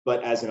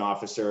 But as an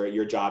officer,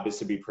 your job is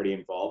to be pretty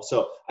involved.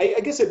 So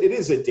I guess it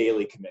is a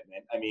daily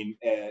commitment. I mean,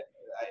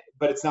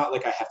 but it's not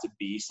like I have to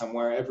be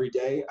somewhere every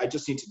day. I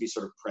just need to be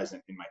sort of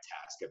present in my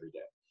task every day.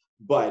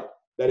 But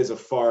that is a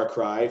far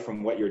cry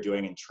from what you're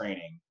doing in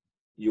training.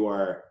 You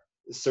are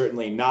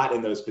certainly not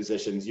in those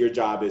positions. Your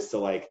job is to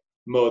like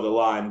mow the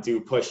lawn,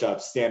 do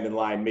push-ups, stand in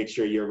line, make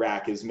sure your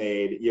rack is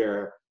made.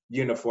 You're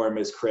uniform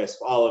is crisp,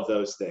 all of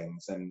those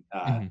things. And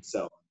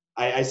so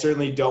I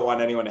certainly don't want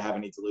anyone to have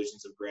any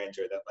delusions of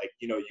grandeur that, like,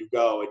 you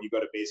go and you go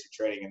to basic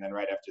training and then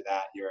right after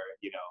that you're,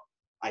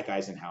 Ike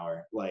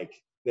Eisenhower. Like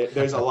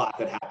there's a lot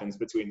that happens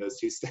between those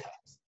two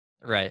steps.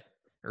 Right.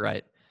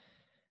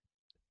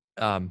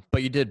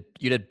 But you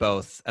did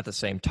both at the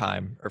same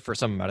time, or for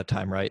some amount of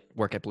time, right?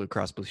 Work at Blue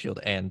Cross Blue Shield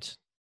and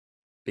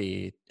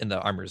be in the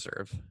Army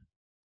Reserve.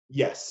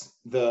 Yes,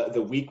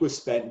 the week was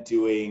spent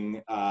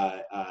doing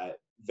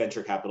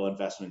venture capital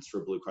investments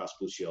for Blue Cross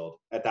Blue Shield.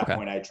 At that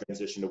point, I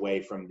transitioned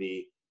away from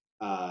the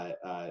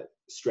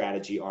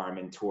strategy arm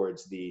and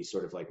towards the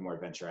sort of like more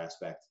venture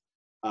aspect.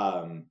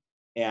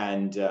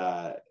 And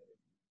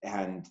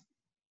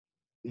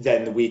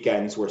then the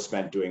weekends were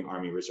spent doing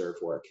Army Reserve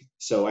work.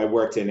 So I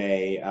worked in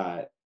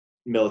a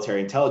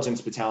military intelligence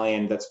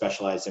battalion that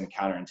specialized in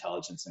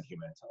counterintelligence and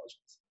human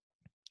intelligence.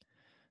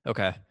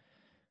 Okay.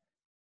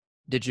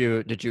 Did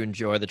you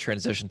enjoy the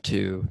transition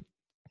to,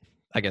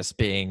 I guess,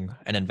 being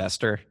an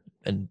investor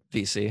in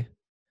VC?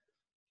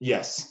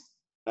 Yes,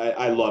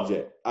 I loved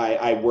it.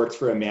 I worked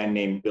for a man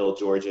named Bill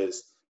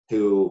Georges,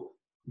 who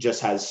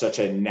just has such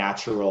a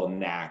natural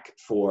knack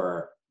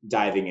for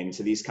diving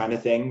into these kind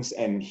of things.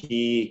 And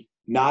he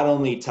not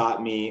only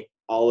taught me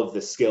all of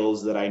the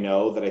skills that I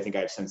know that I think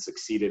I've since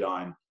succeeded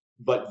on,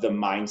 but the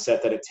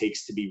mindset that it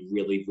takes to be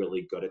really,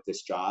 really good at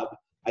this job.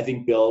 I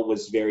think Bill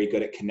was very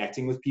good at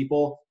connecting with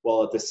people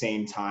while at the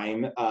same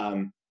time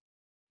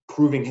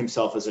proving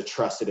himself as a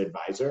trusted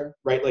advisor,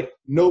 right? Like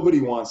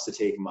nobody wants to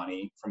take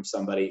money from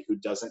somebody who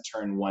doesn't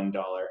turn $1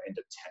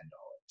 into $10.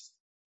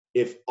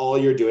 If all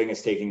you're doing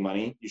is taking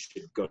money, you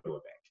should go to a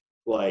bank.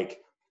 Like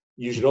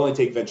you should only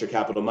take venture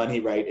capital money,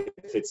 right,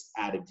 if it's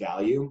added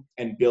value.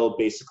 And Bill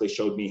basically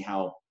showed me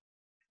how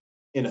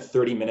in a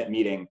 30-minute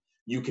meeting,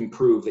 you can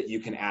prove that you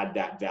can add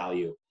that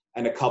value.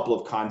 And a couple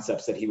of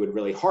concepts that he would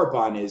really harp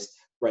on is,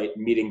 right,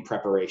 meeting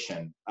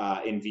preparation.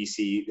 In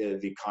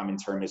VC, the common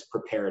term is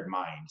prepared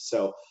mind.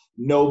 So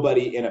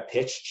nobody in a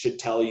pitch should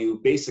tell you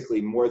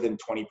basically more than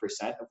 20%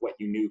 of what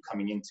you knew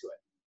coming into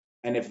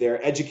it. And if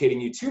they're educating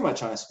you too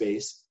much on a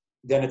space,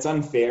 then it's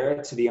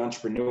unfair to the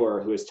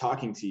entrepreneur who is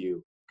talking to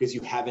you because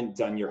you haven't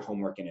done your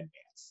homework in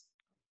advance.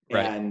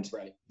 Right. And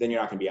then you're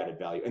not going to be added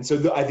value. And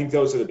so I think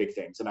those are the big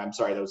things. And I'm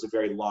sorry, that was a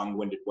very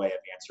long-winded way of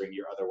answering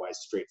your otherwise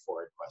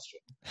straightforward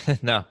question.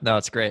 No,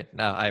 it's great.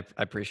 No, I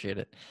appreciate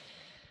it.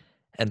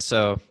 And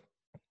so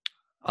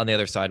on the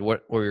other side,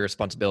 what were your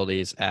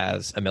responsibilities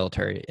as a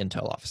military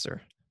intel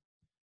officer?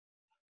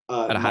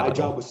 My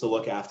job was to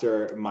look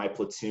after my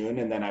platoon,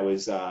 and then I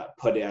was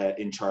put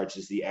in charge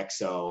as the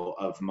XO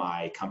of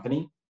my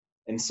company.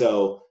 And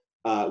so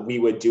we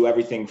would do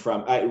everything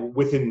from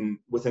within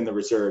the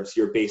reserves.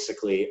 You're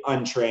basically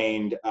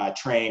untrained,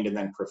 trained, and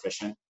then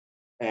proficient.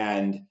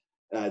 And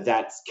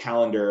that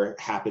calendar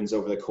happens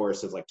over the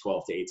course of like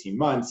 12 to 18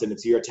 months. And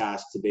it's your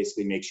task to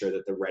basically make sure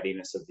that the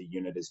readiness of the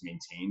unit is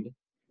maintained.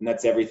 And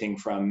that's everything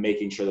from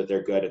making sure that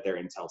they're good at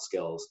their intel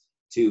skills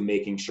to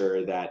making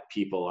sure that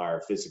people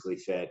are physically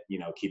fit,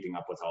 keeping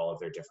up with all of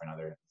their different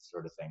other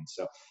sort of things.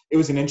 So it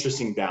was an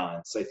interesting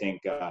balance, I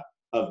think,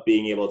 of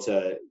being able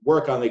to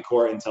work on the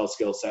core intel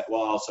skill set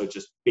while also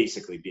just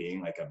basically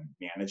being like a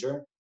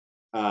manager.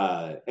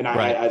 And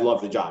I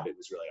love the job. It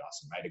was really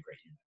awesome. I had a great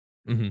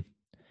unit. Mm-hmm.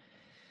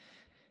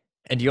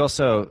 And you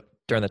also,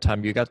 during the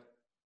time, you got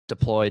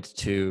deployed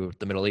to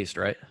the Middle East,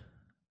 right?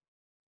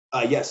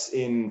 Yes.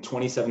 In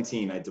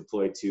 2017, I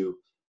deployed to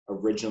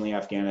originally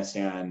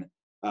Afghanistan,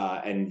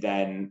 and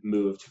then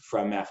moved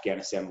from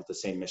Afghanistan with the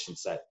same mission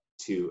set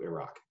to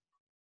Iraq.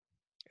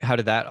 How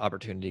did that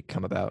opportunity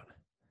come about?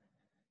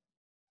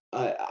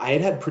 I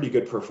had pretty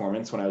good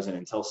performance when I was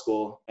in intel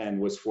school and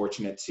was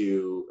fortunate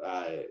to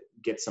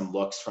get some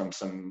looks from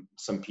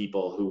some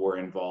people who were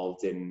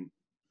involved in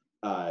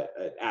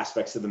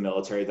aspects of the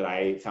military that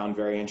I found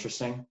very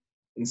interesting.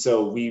 And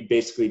so we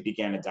basically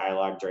began a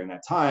dialogue during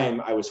that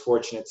time. I was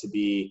fortunate to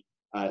be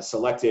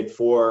selected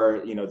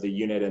for, the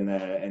unit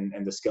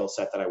and the skill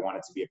set that I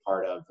wanted to be a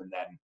part of. And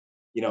then,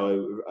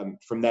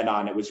 from then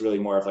on, it was really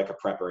more of like a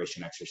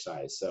preparation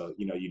exercise. So,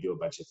 you do a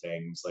bunch of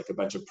things, like a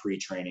bunch of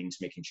pre-trainings,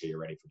 making sure you're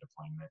ready for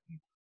deployment. And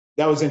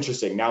that was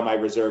interesting. Now my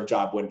reserve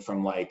job went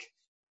from like,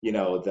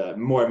 the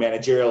more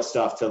managerial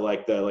stuff to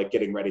like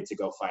getting ready to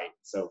go fight.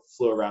 So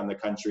flew around the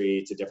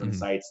country to different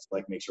sites to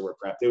like make sure we're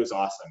prepped. It was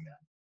awesome, man.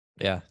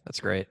 Yeah, that's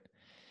great.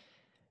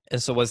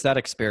 And so was that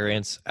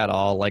experience at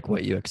all like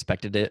what you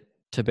expected it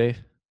to be?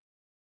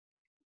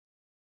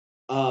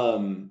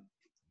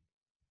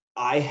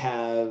 I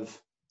have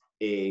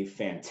a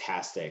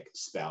fantastic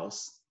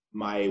spouse.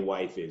 My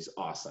wife is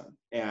awesome.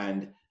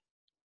 And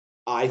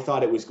I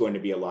thought it was going to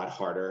be a lot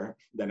harder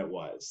than it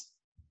was.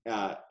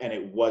 And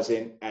it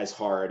wasn't as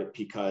hard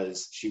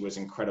because she was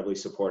incredibly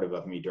supportive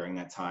of me during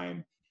that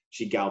time.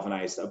 She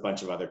galvanized a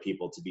bunch of other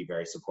people to be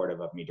very supportive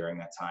of me during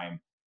that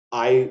time.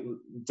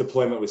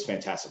 Deployment was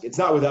fantastic. It's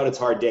not without its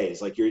hard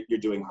days. Like you're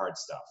doing hard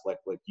stuff. Like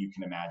you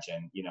can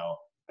imagine,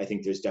 I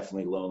think there's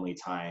definitely lonely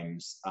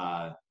times.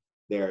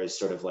 There's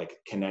sort of like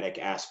kinetic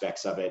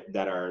aspects of it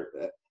that are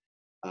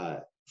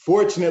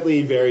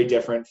Fortunately, very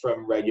different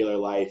from regular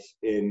life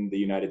in the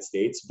United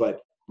States, but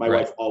my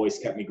Right. wife always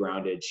kept me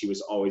grounded. She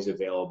was always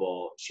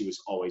available. She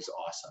was always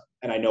awesome.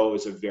 And I know it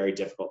was a very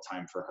difficult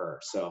time for her.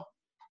 So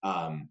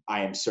I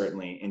am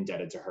certainly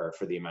indebted to her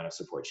for the amount of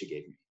support she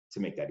gave me to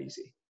make that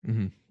easy.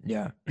 Mm-hmm.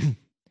 Yeah.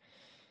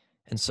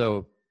 And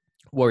so,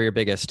 what were your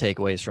biggest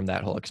takeaways from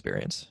that whole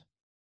experience?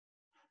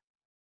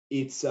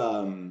 It's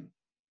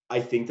I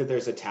think that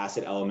there's a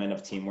tacit element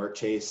of teamwork,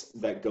 Chase,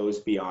 that goes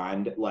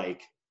beyond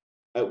like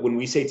when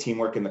we say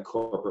teamwork in the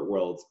corporate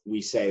world,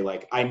 we say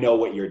like, I know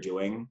what you're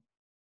doing,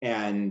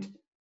 and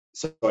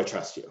so I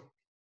trust you.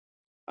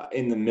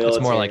 In the It's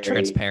more like military,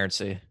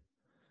 transparency.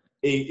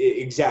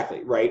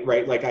 exactly,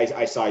 right. Like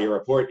I saw your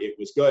report, it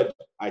was good.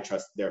 I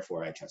trust,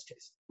 therefore I trust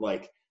Chase.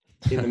 Like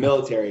in the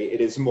military,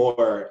 it is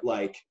more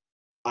like,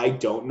 I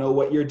don't know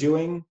what you're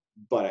doing,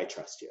 but I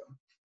trust you.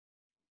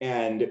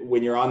 And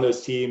when you're on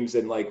those teams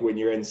and like when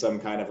you're in some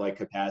kind of like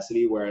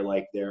capacity where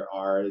like there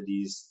are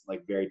these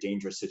like very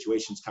dangerous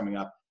situations coming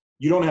up,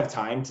 you don't have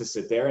time to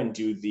sit there and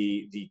do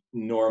the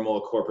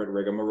normal corporate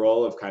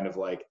rigmarole of kind of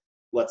like,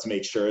 let's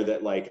make sure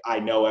that like I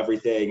know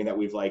everything and that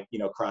we've like, you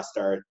know, crossed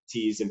our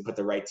T's and put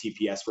the right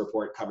TPS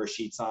report cover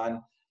sheets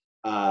on.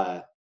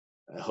 I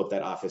hope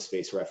that Office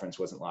Space reference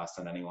wasn't lost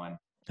on anyone.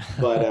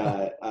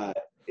 But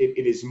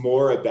it is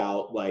more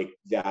about like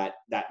that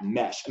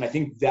mesh. And I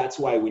think that's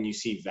why when you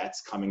see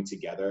vets coming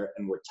together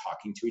and we're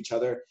talking to each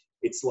other,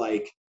 it's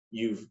like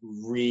you've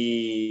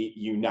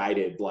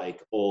reunited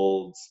like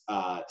old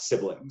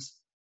siblings,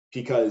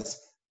 because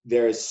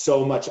there is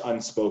so much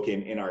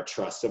unspoken in our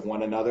trust of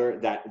one another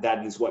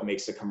that is what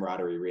makes the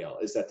camaraderie real,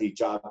 is that the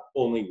job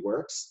only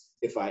works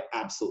if I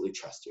absolutely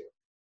trust you.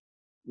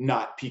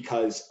 Not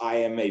because I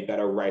am a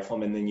better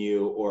rifleman than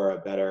you or a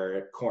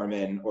better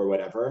corpsman or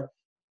whatever,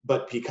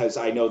 but because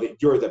I know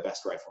that you're the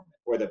best rifleman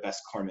or the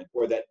best corpsman,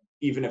 or that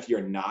even if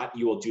you're not,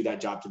 you will do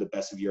that job to the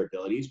best of your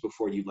abilities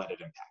before you let it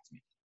impact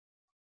me.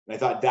 And I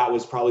thought that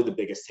was probably the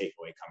biggest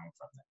takeaway coming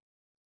from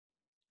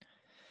that.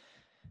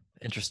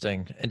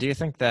 Interesting. And do you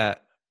think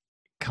that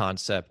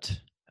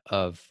concept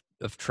of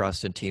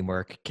trust and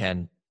teamwork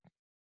can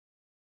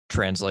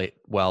translate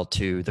well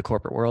to the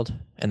corporate world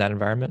in that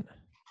environment?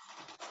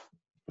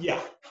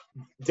 Yeah,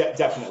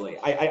 definitely.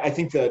 I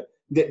think that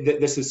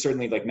this is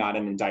certainly like not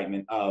an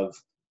indictment of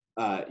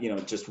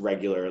just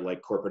regular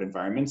like corporate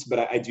environments, but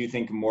I do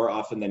think more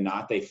often than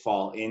not they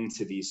fall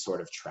into these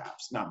sort of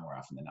traps. Not more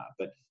often than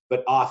not,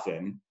 but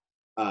often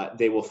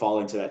they will fall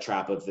into that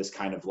trap of this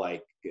kind of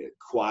like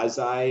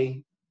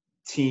quasi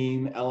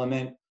team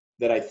element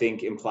that I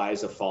think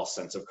implies a false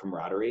sense of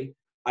camaraderie.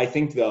 I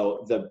think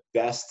though the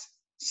best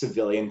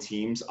civilian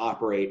teams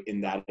operate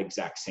in that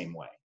exact same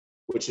way,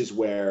 which is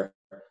where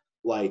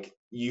like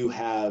you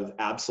have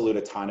absolute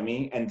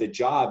autonomy and the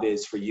job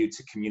is for you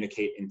to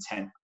communicate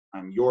intent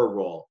on your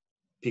role,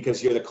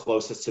 because you're the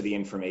closest to the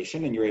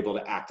information and you're able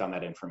to act on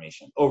that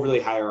information. Overly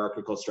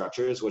hierarchical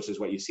structures, which is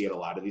what you see at a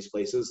lot of these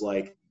places,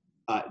 like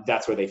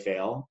that's where they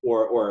fail,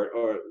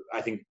 or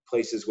I think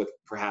places with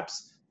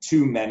perhaps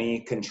too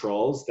many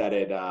controls that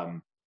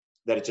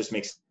it just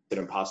makes it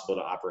impossible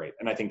to operate.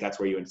 And I think that's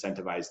where you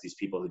incentivize these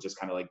people to just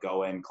kind of like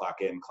go in, clock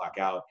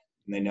out,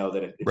 and they know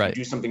that if Right.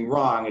 you do something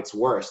wrong, it's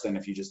worse than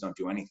if you just don't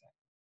do anything.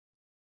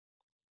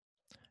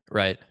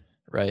 Right.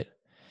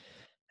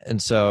 And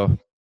so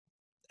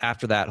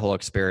after that whole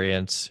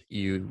experience,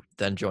 you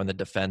then joined the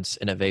Defense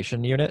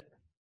Innovation Unit?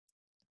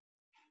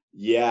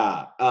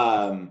 Yeah.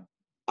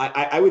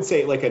 I would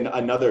say like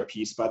another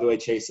piece, by the way,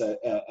 Chase,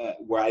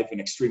 where I've been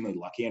extremely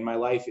lucky in my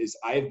life is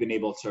I've been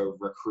able to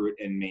recruit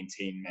and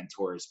maintain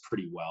mentors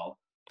pretty well.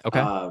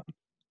 Okay.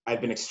 I've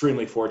been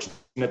extremely fortunate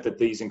that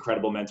these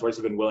incredible mentors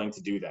have been willing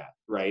to do that,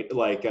 right?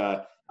 Like,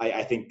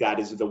 I think that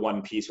is the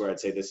one piece where I'd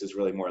say this is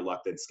really more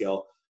luck than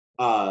skill.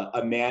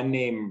 A man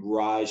named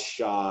Raj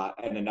Shah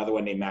and another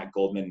one named Matt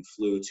Goldman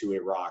flew to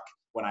Iraq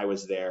when I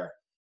was there.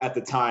 At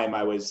the time,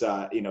 I was,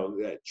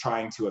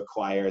 trying to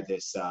acquire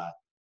this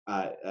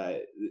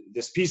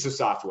this piece of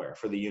software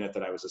for the unit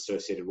that I was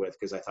associated with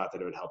because I thought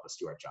that it would help us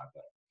do our job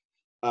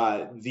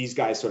better. These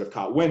guys sort of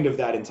caught wind of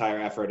that entire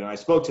effort, and I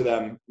spoke to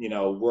them. You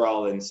know, we're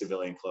all in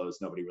civilian clothes.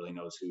 Nobody really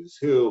knows who's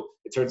who.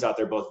 It turns out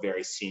they're both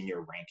very senior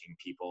ranking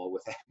people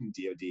within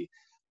DoD.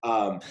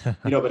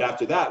 But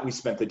after that, we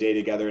spent the day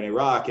together in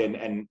Iraq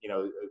and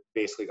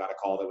basically got a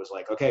call that was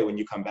like, okay, when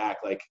you come back,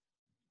 like,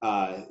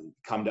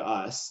 come to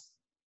us.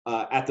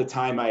 At the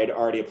time, I had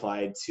already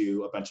applied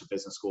to a bunch of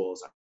business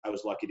schools. I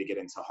was lucky to get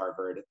into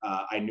Harvard.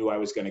 I knew I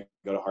was going to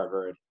go to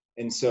Harvard.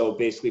 And so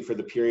basically for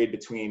the period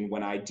between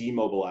when I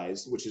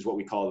demobilized, which is what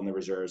we call it in the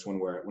reserves when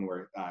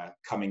we're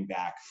coming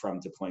back from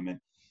deployment,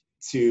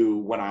 to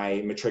when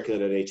I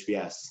matriculated at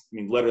HBS, I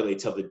mean, literally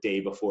till the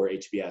day before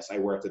HBS, I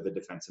worked at the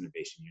Defense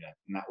Innovation Unit.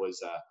 And that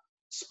was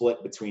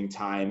split between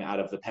time out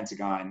of the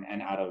Pentagon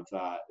and out of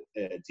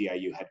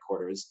DIU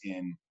headquarters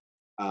in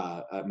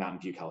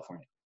Mountain View,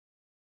 California.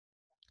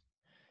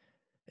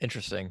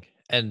 Interesting.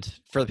 And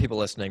for the people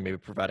listening, maybe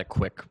provide a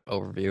quick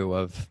overview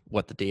of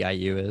what the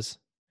DIU is.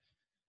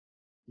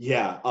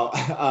 Yeah.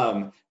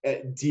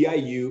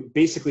 DIU,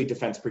 basically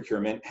defense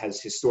procurement,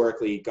 has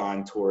historically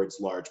gone towards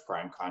large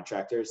prime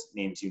contractors,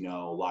 names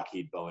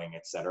Lockheed, Boeing,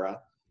 et cetera.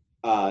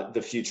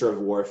 The future of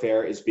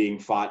warfare is being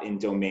fought in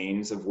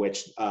domains of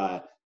which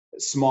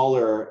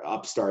smaller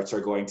upstarts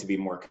are going to be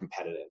more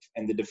competitive.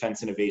 And the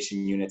Defense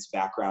Innovation Unit's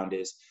background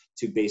is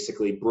to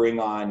basically bring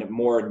on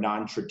more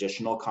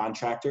non-traditional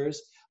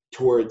contractors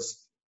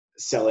towards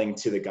selling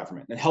to the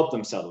government and help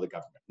them sell to the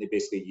government. They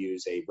basically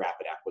use a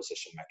rapid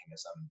acquisition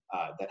mechanism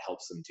that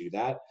helps them do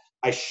that.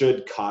 I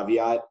should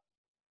caveat,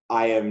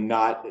 I am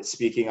not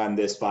speaking on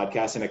this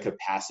podcast in a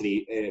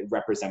capacity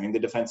representing the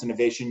Defense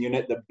Innovation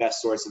Unit. The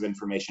best source of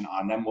information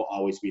on them will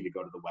always be to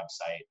go to the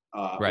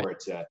website Right. or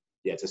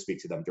to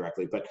speak to them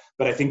directly. But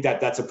I think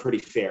that's a pretty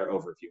fair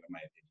overview in my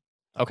opinion.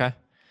 Okay.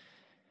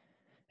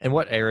 And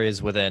what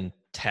areas within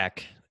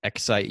tech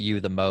excite you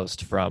the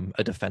most from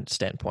a defense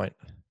standpoint?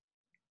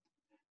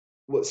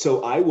 Well,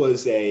 so I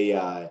was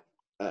a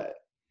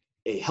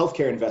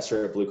healthcare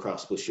investor at Blue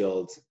Cross Blue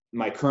Shield.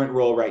 My current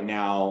role right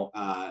now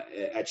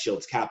at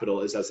Shields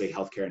Capital is as a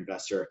healthcare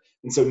investor,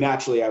 and so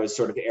naturally, I was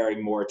sort of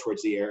erring more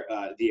towards the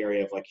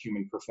area of like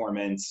human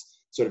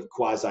performance, sort of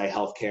quasi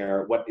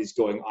healthcare, what is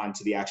going on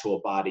to the actual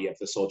body of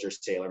the soldier,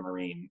 sailor,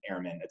 marine,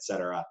 airman, et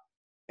cetera.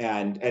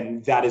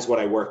 And that is what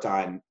I worked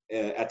on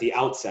at the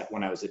outset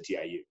when I was at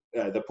DIU.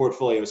 The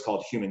portfolio is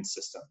called Human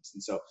Systems,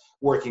 and so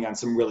working on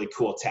some really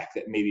cool tech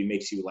that maybe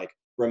makes you like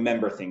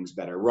remember things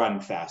better, run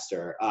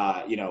faster,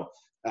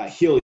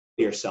 heal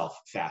yourself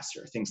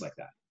faster, things like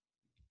that.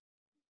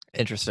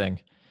 Interesting.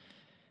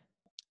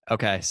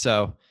 Okay,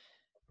 so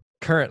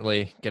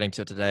currently, getting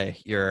to today,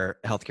 you're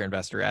a healthcare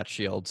investor at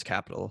Shields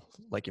Capital,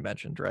 like you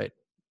mentioned, right?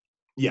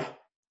 Yeah.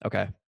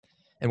 Okay.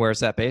 And where is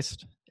that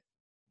based?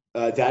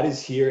 That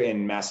is here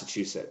in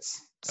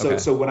Massachusetts. So, Okay.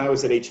 So when I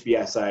was at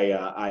HBS,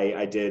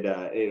 I did,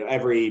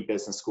 every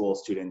business school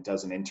student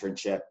does an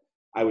internship.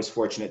 I was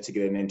fortunate to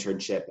get an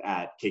internship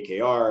at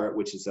KKR,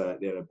 which is a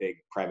big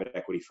private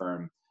equity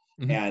firm.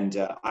 Mm-hmm.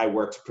 And I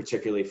worked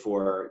particularly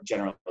for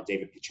General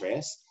David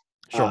Petraeus,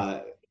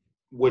 sure.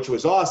 Which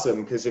was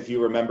awesome because if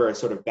you remember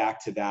sort of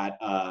back to that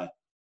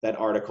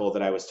article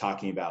that I was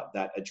talking about,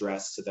 that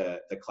address to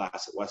the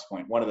class at West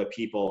Point, one of the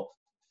people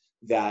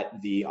that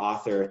the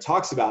author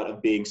talks about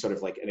of being sort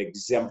of like an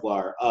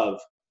exemplar of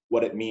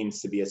what it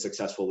means to be a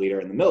successful leader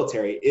in the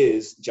military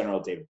is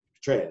General David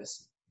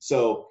Petraeus.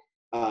 So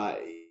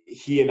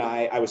he and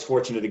I was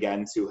fortunate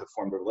again to have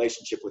formed a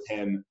relationship with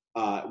him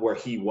where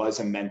he was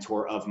a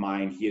mentor of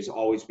mine. He has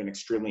always been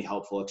extremely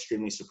helpful,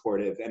 extremely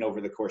supportive, and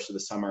over the course of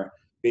the summer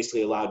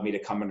basically allowed me to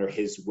come under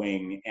his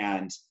wing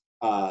and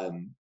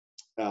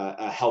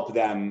help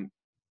them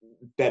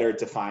better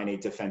define a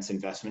defense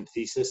investment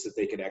thesis that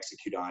they could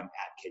execute on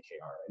at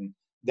KKR. And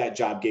that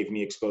job gave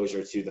me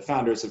exposure to the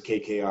founders of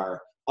KKR,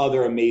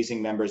 other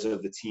amazing members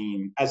of the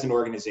team. As an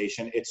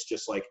organization, it's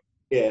just like,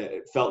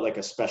 it felt like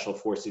a special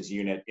forces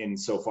unit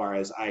insofar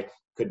as I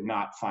could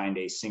not find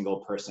a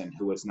single person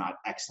who was not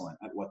excellent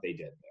at what they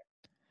did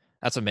there.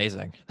 That's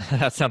amazing.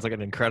 That sounds like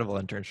an incredible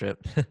internship.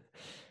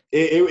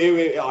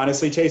 It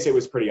honestly, Chase, it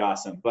was pretty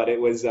awesome, but it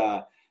was,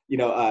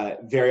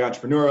 very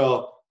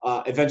entrepreneurial.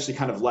 Eventually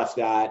kind of left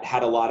that,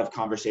 had a lot of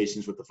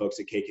conversations with the folks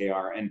at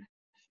KKR. And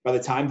by the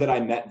time that I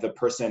met the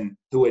person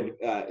who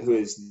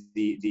is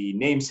the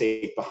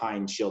namesake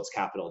behind Shields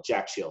Capital,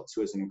 Jack Shields,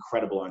 who is an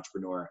incredible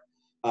entrepreneur,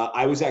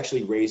 I was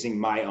actually raising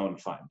my own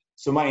fund.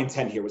 So my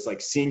intent here was like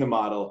seeing a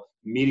model,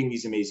 meeting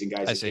these amazing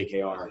guys at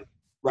KKR,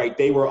 right?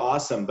 They were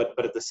awesome. But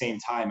at the same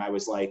time, I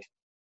was like,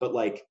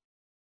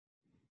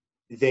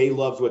 they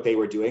loved what they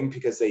were doing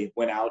because they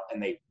went out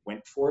and they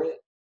went for it.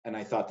 And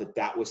I thought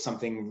that was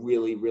something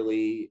really,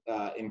 really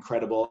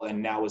incredible.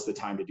 And now was the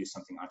time to do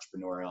something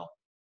entrepreneurial.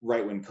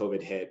 Right when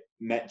COVID hit,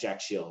 met Jack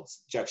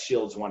Shields. Jack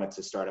Shields wanted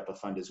to start up a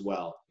fund as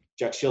well.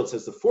 Jack Shields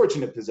has the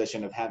fortunate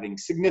position of having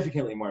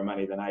significantly more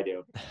money than I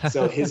do.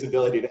 So his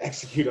ability to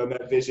execute on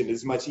that vision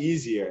is much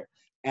easier.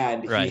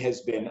 And He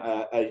has been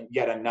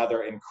yet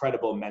another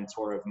incredible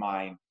mentor of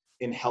mine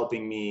in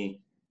helping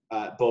me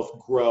both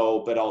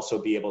grow, but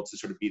also be able to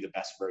sort of be the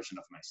best version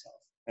of myself.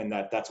 And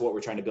that's what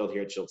we're trying to build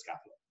here at Shields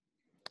Capital.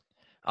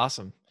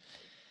 Awesome.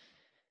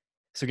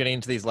 So getting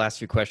into these last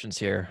few questions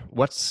here,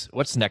 what's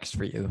next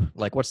for you?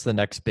 Like, what's the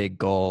next big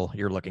goal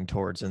you're looking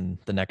towards in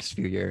the next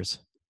few years?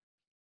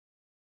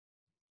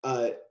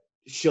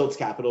 Shields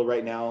Capital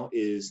right now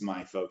is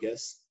my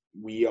focus.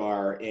 We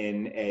are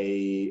in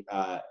a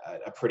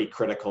pretty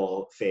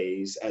critical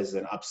phase as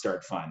an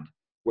upstart fund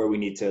where we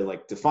need to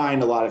like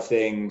define a lot of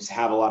things,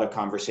 have a lot of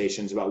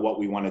conversations about what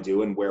we want to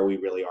do and where we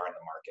really are in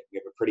the market. We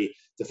have a pretty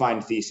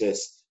defined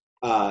thesis.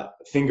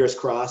 Fingers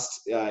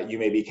crossed, you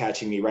may be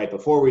catching me right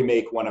before we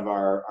make one of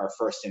our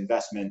first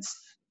investments.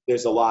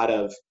 There's a lot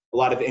of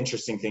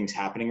interesting things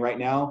happening right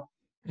now.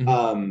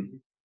 Mm-hmm.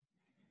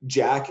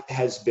 Jack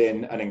has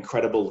been an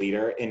incredible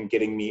leader in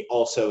getting me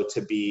also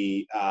to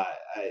be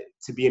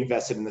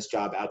invested in this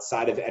job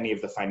outside of any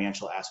of the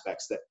financial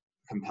aspects that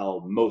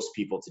compel most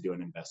people to do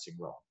an investing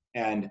role.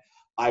 And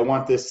I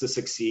want this to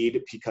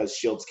succeed because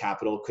Shields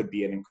Capital could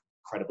be an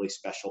incredibly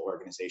special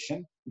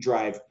organization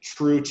drive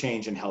true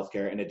change in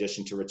healthcare in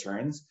addition to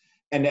returns.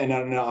 And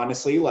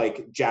honestly,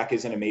 like Jack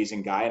is an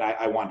amazing guy, and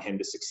I want him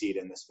to succeed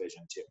in this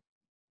vision too.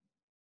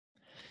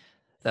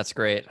 That's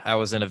great. I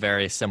was in a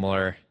very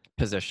similar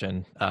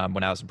position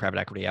when I was in private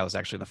equity. I was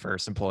actually the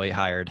first employee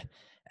hired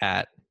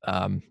at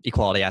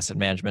Equality Asset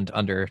Management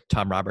under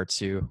Tom Roberts,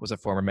 who was a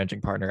former managing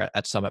partner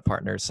at Summit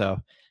Partners. So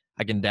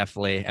I can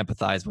definitely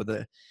empathize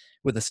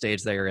with the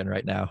stage that you're in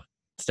right now.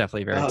 It's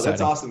definitely very exciting.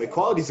 That's awesome.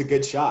 Equality's a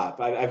good shop.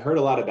 I've heard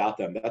a lot about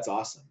them. That's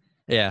awesome.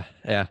 Yeah.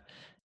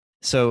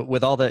 So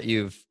with all that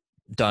you've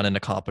done and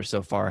accomplished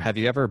so far, have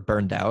you ever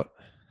burned out?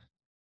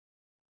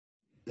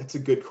 That's a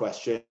good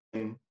question.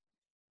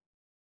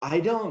 I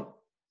don't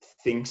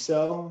think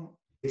so.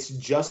 It's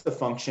just a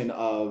function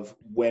of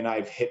when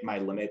I've hit my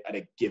limit at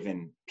a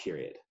given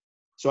period.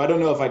 So I don't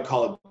know if I'd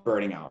call it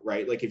burning out,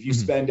 right? Like if you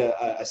spend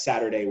a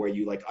Saturday where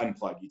you like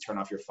unplug, you turn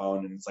off your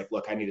phone and it's like,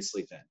 look, I need to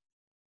sleep in.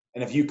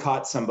 And if you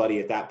caught somebody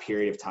at that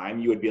period of time,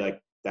 you would be like,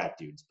 that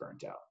dude's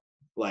burnt out.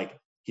 Like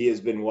he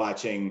has been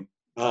watching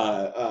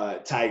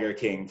Tiger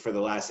King for the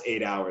last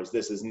 8 hours.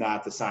 This is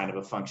not the sign of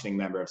a functioning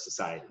member of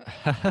society.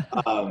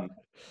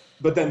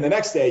 But then the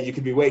next day you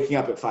could be waking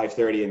up at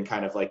 5:30 and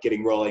kind of like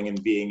getting rolling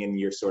and being in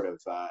your sort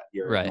of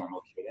your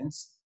normal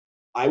cadence.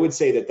 I would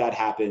say that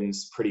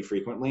happens pretty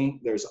frequently.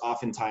 There's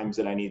often times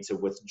that I need to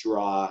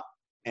withdraw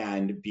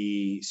and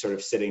be sort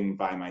of sitting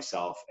by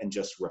myself and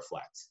just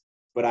reflect.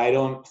 But I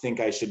don't think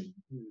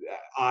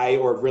I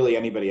or really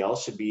anybody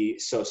else should be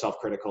so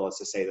self-critical as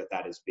to say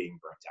that is being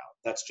burnt out.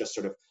 That's just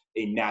sort of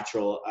a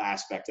natural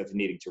aspect of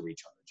needing to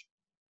recharge.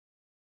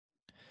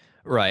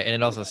 Right. And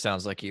it also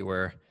sounds like you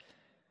were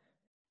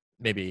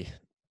maybe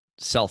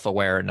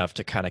self-aware enough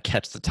to kind of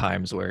catch the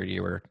times where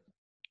you were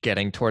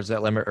getting towards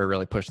that limit or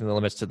really pushing the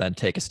limits to then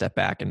take a step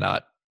back and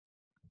not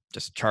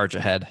just charge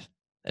ahead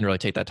and really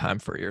take that time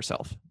for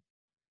yourself.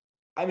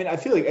 I mean, I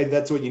feel like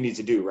that's what you need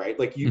to do, right?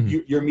 Like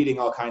you're meeting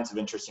all kinds of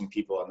interesting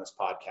people on this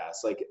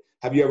podcast. Like,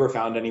 have you ever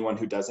found anyone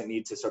who doesn't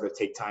need to sort of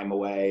take time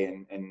away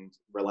and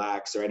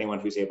relax, or anyone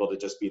who's able to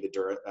just be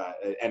the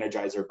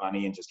Energizer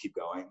bunny and just keep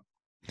going?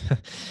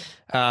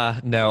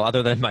 No,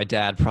 other than my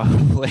dad,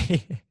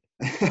 probably.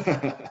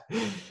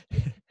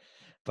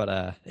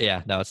 But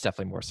yeah, no, it's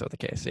definitely more so the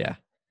case.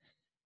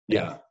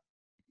 Yeah.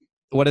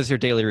 What does your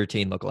daily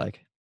routine look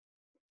like?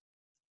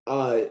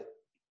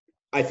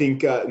 I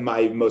think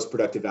my most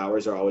productive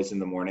hours are always in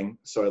the morning.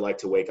 So I like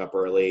to wake up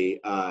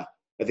early. I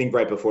think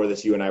right before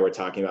this, you and I were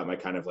talking about my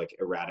kind of like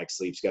erratic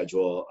sleep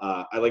schedule.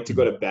 I like to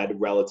go to bed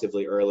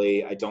relatively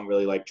early. I don't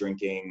really like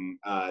drinking,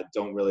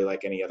 don't really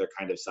like any other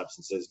kind of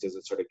substances because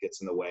it sort of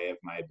gets in the way of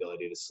my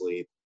ability to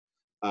sleep.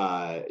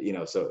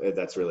 So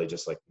that's really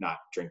just like not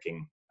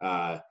drinking.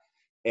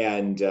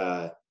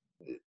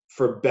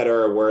 For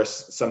better or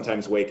worse,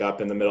 sometimes wake up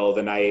in the middle of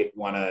the night,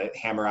 want to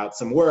hammer out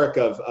some work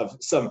of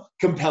some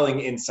compelling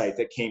insight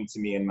that came to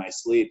me in my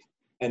sleep.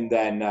 And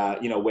then,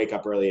 wake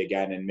up early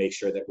again and make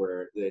sure that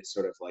we're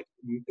sort of like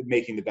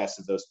making the best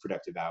of those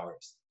productive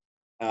hours.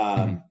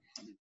 And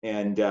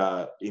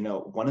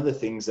one of the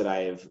things that I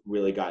have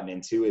really gotten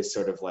into is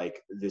sort of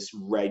like this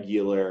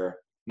regular,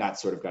 not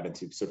sort of got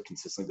into, sort of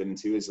consistently been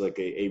into, is like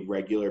a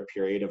regular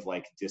period of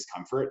like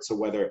discomfort. So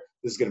whether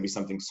this is going to be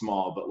something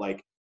small, but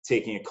like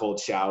taking a cold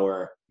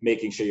shower,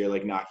 making sure you're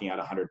like knocking out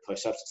 100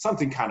 push-ups,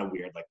 something kind of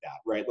weird like that,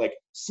 right? Like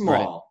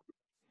small,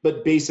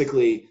 but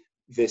basically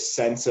this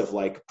sense of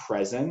like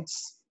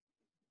presence,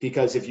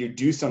 because if you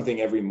do something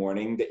every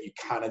morning that you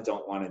kind of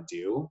don't want to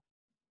do,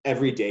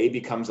 every day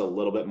becomes a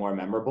little bit more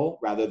memorable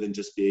rather than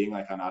just being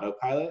like on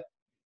autopilot.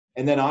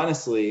 And then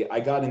honestly, I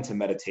got into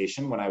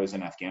meditation when I was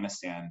in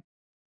Afghanistan,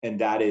 and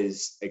that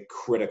is a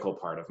critical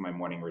part of my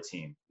morning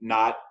routine.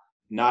 Not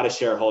a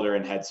shareholder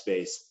in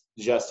Headspace,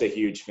 just a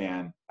huge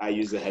fan. I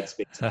use the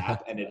Headspace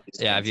app, and it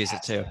is I've used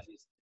it too.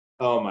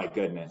 Oh my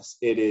goodness.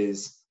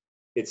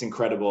 It's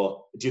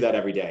incredible. Do that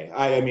every day.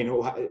 I mean,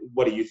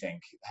 what do you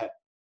think?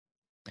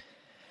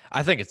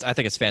 I think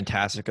it's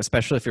fantastic,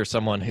 especially if you're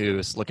someone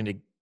who's looking to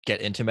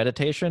get into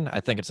meditation.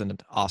 I think it's an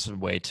awesome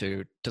way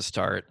to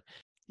start.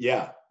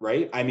 Yeah.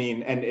 Right. I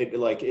mean, and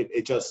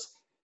it just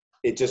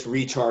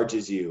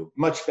recharges you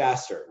much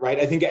faster, right?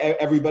 I think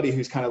everybody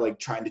who's kind of like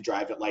trying to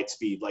drive at light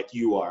speed, like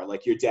you are,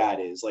 like your dad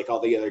is, like all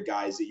the other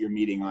guys that you're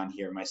meeting on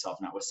here, myself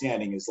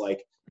notwithstanding, is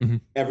like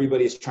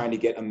everybody's trying to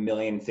get a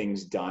million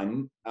things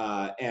done.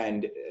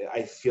 And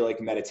I feel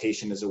like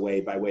meditation is a way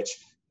by which,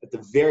 at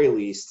the very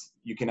least,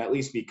 you can at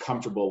least be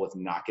comfortable with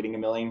not getting a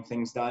million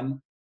things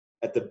done.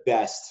 At the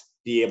best,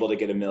 be able to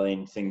get a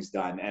million things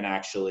done and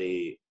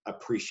actually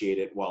appreciate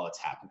it while it's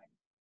happening.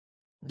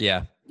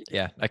 Yeah,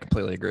 I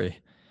completely agree.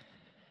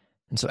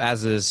 And so,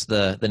 as is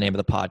the name of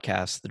the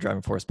podcast, the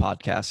Driving Force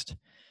Podcast,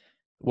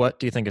 what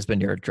do you think has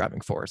been your driving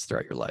force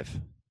throughout your life?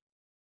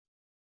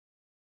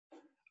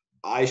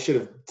 I should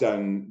have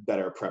done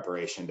better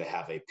preparation to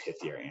have a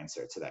pithier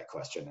answer to that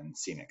question and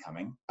seen it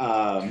coming.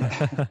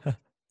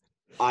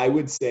 I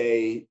would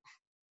say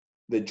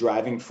the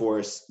driving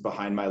force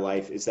behind my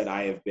life is that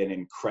I have been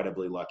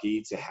incredibly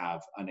lucky to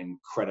have an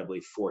incredibly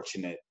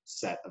fortunate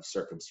set of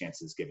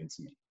circumstances given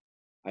to me.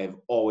 I have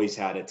always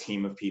had a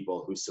team of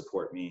people who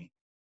support me.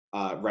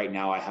 Right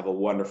now I have a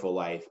wonderful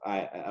life,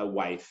 a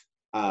wife.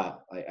 I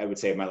would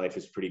say my life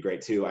is pretty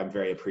great too. I'm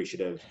very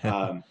appreciative.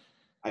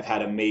 I've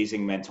had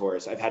amazing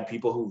mentors. I've had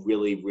people who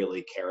really,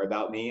 really care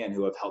about me and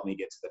who have helped me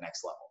get to the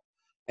next level.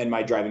 And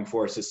my driving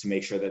force is to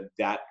make sure that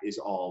that is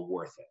all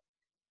worth it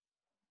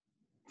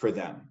for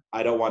them.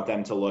 I don't want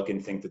them to look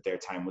and think that their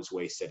time was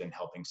wasted in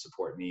helping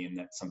support me and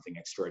that something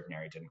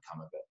extraordinary didn't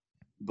come of it.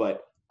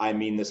 But I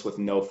mean this with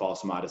no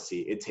false modesty.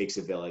 It takes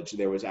a village.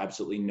 There was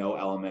absolutely no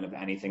element of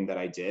anything that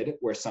I did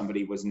where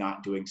somebody was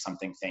not doing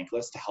something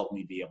thankless to help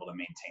me be able to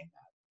maintain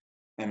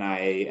that. And I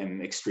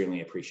am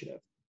extremely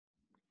appreciative.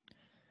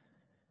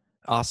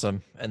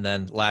 Awesome. And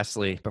then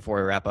lastly, before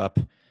we wrap up,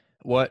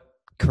 what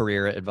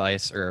career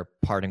advice or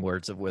parting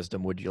words of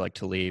wisdom would you like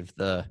to leave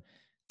the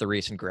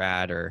recent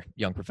grad or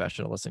young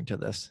professional listening to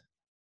this?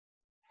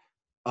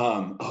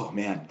 Oh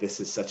man, this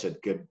is such a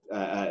good,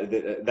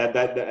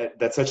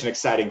 that's such an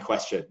exciting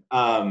question.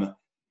 I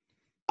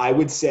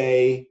would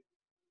say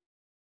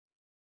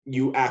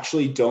you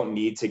actually don't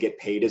need to get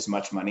paid as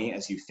much money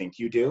as you think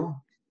you do.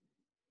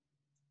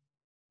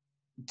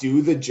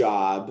 Do the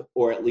job,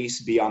 or at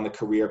least be on the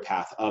career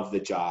path of the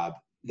job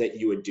that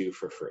you would do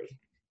for free.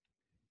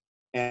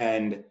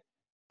 And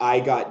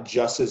I got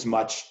just as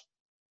much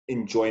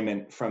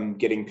enjoyment from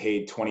getting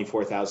paid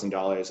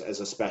 $24,000 as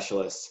a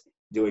specialist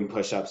doing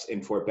push-ups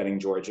in Fort Benning,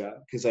 Georgia,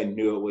 because I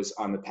knew it was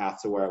on the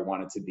path to where I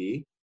wanted to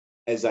be,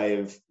 as I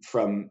have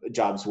from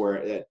jobs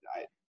where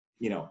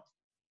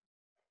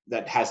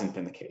that hasn't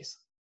been the case.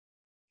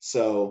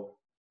 So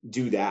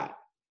do that.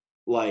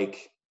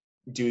 Like,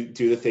 do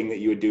the thing that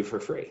you would do for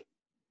free.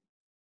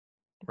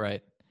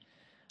 Right.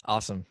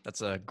 Awesome.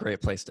 That's a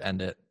great place to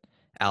end it.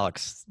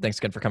 Alex, thanks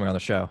again for coming on the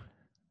show.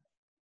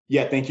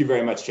 Yeah, thank you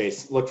very much,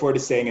 Chase. Look forward to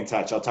staying in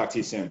touch. I'll talk to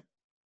you soon.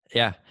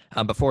 Yeah.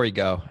 Before you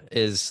go,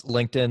 is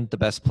LinkedIn the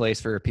best place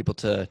for people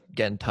to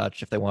get in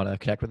touch if they want to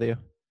connect with you?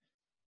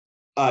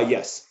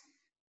 Yes.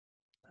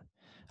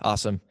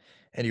 Awesome.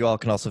 And you all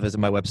can also visit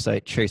my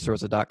website,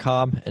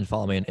 chaserosa.com, and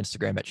follow me on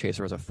Instagram at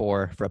chaserosa4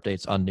 for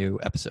updates on new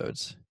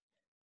episodes.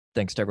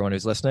 Thanks to everyone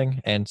who's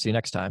listening, and see you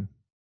next time.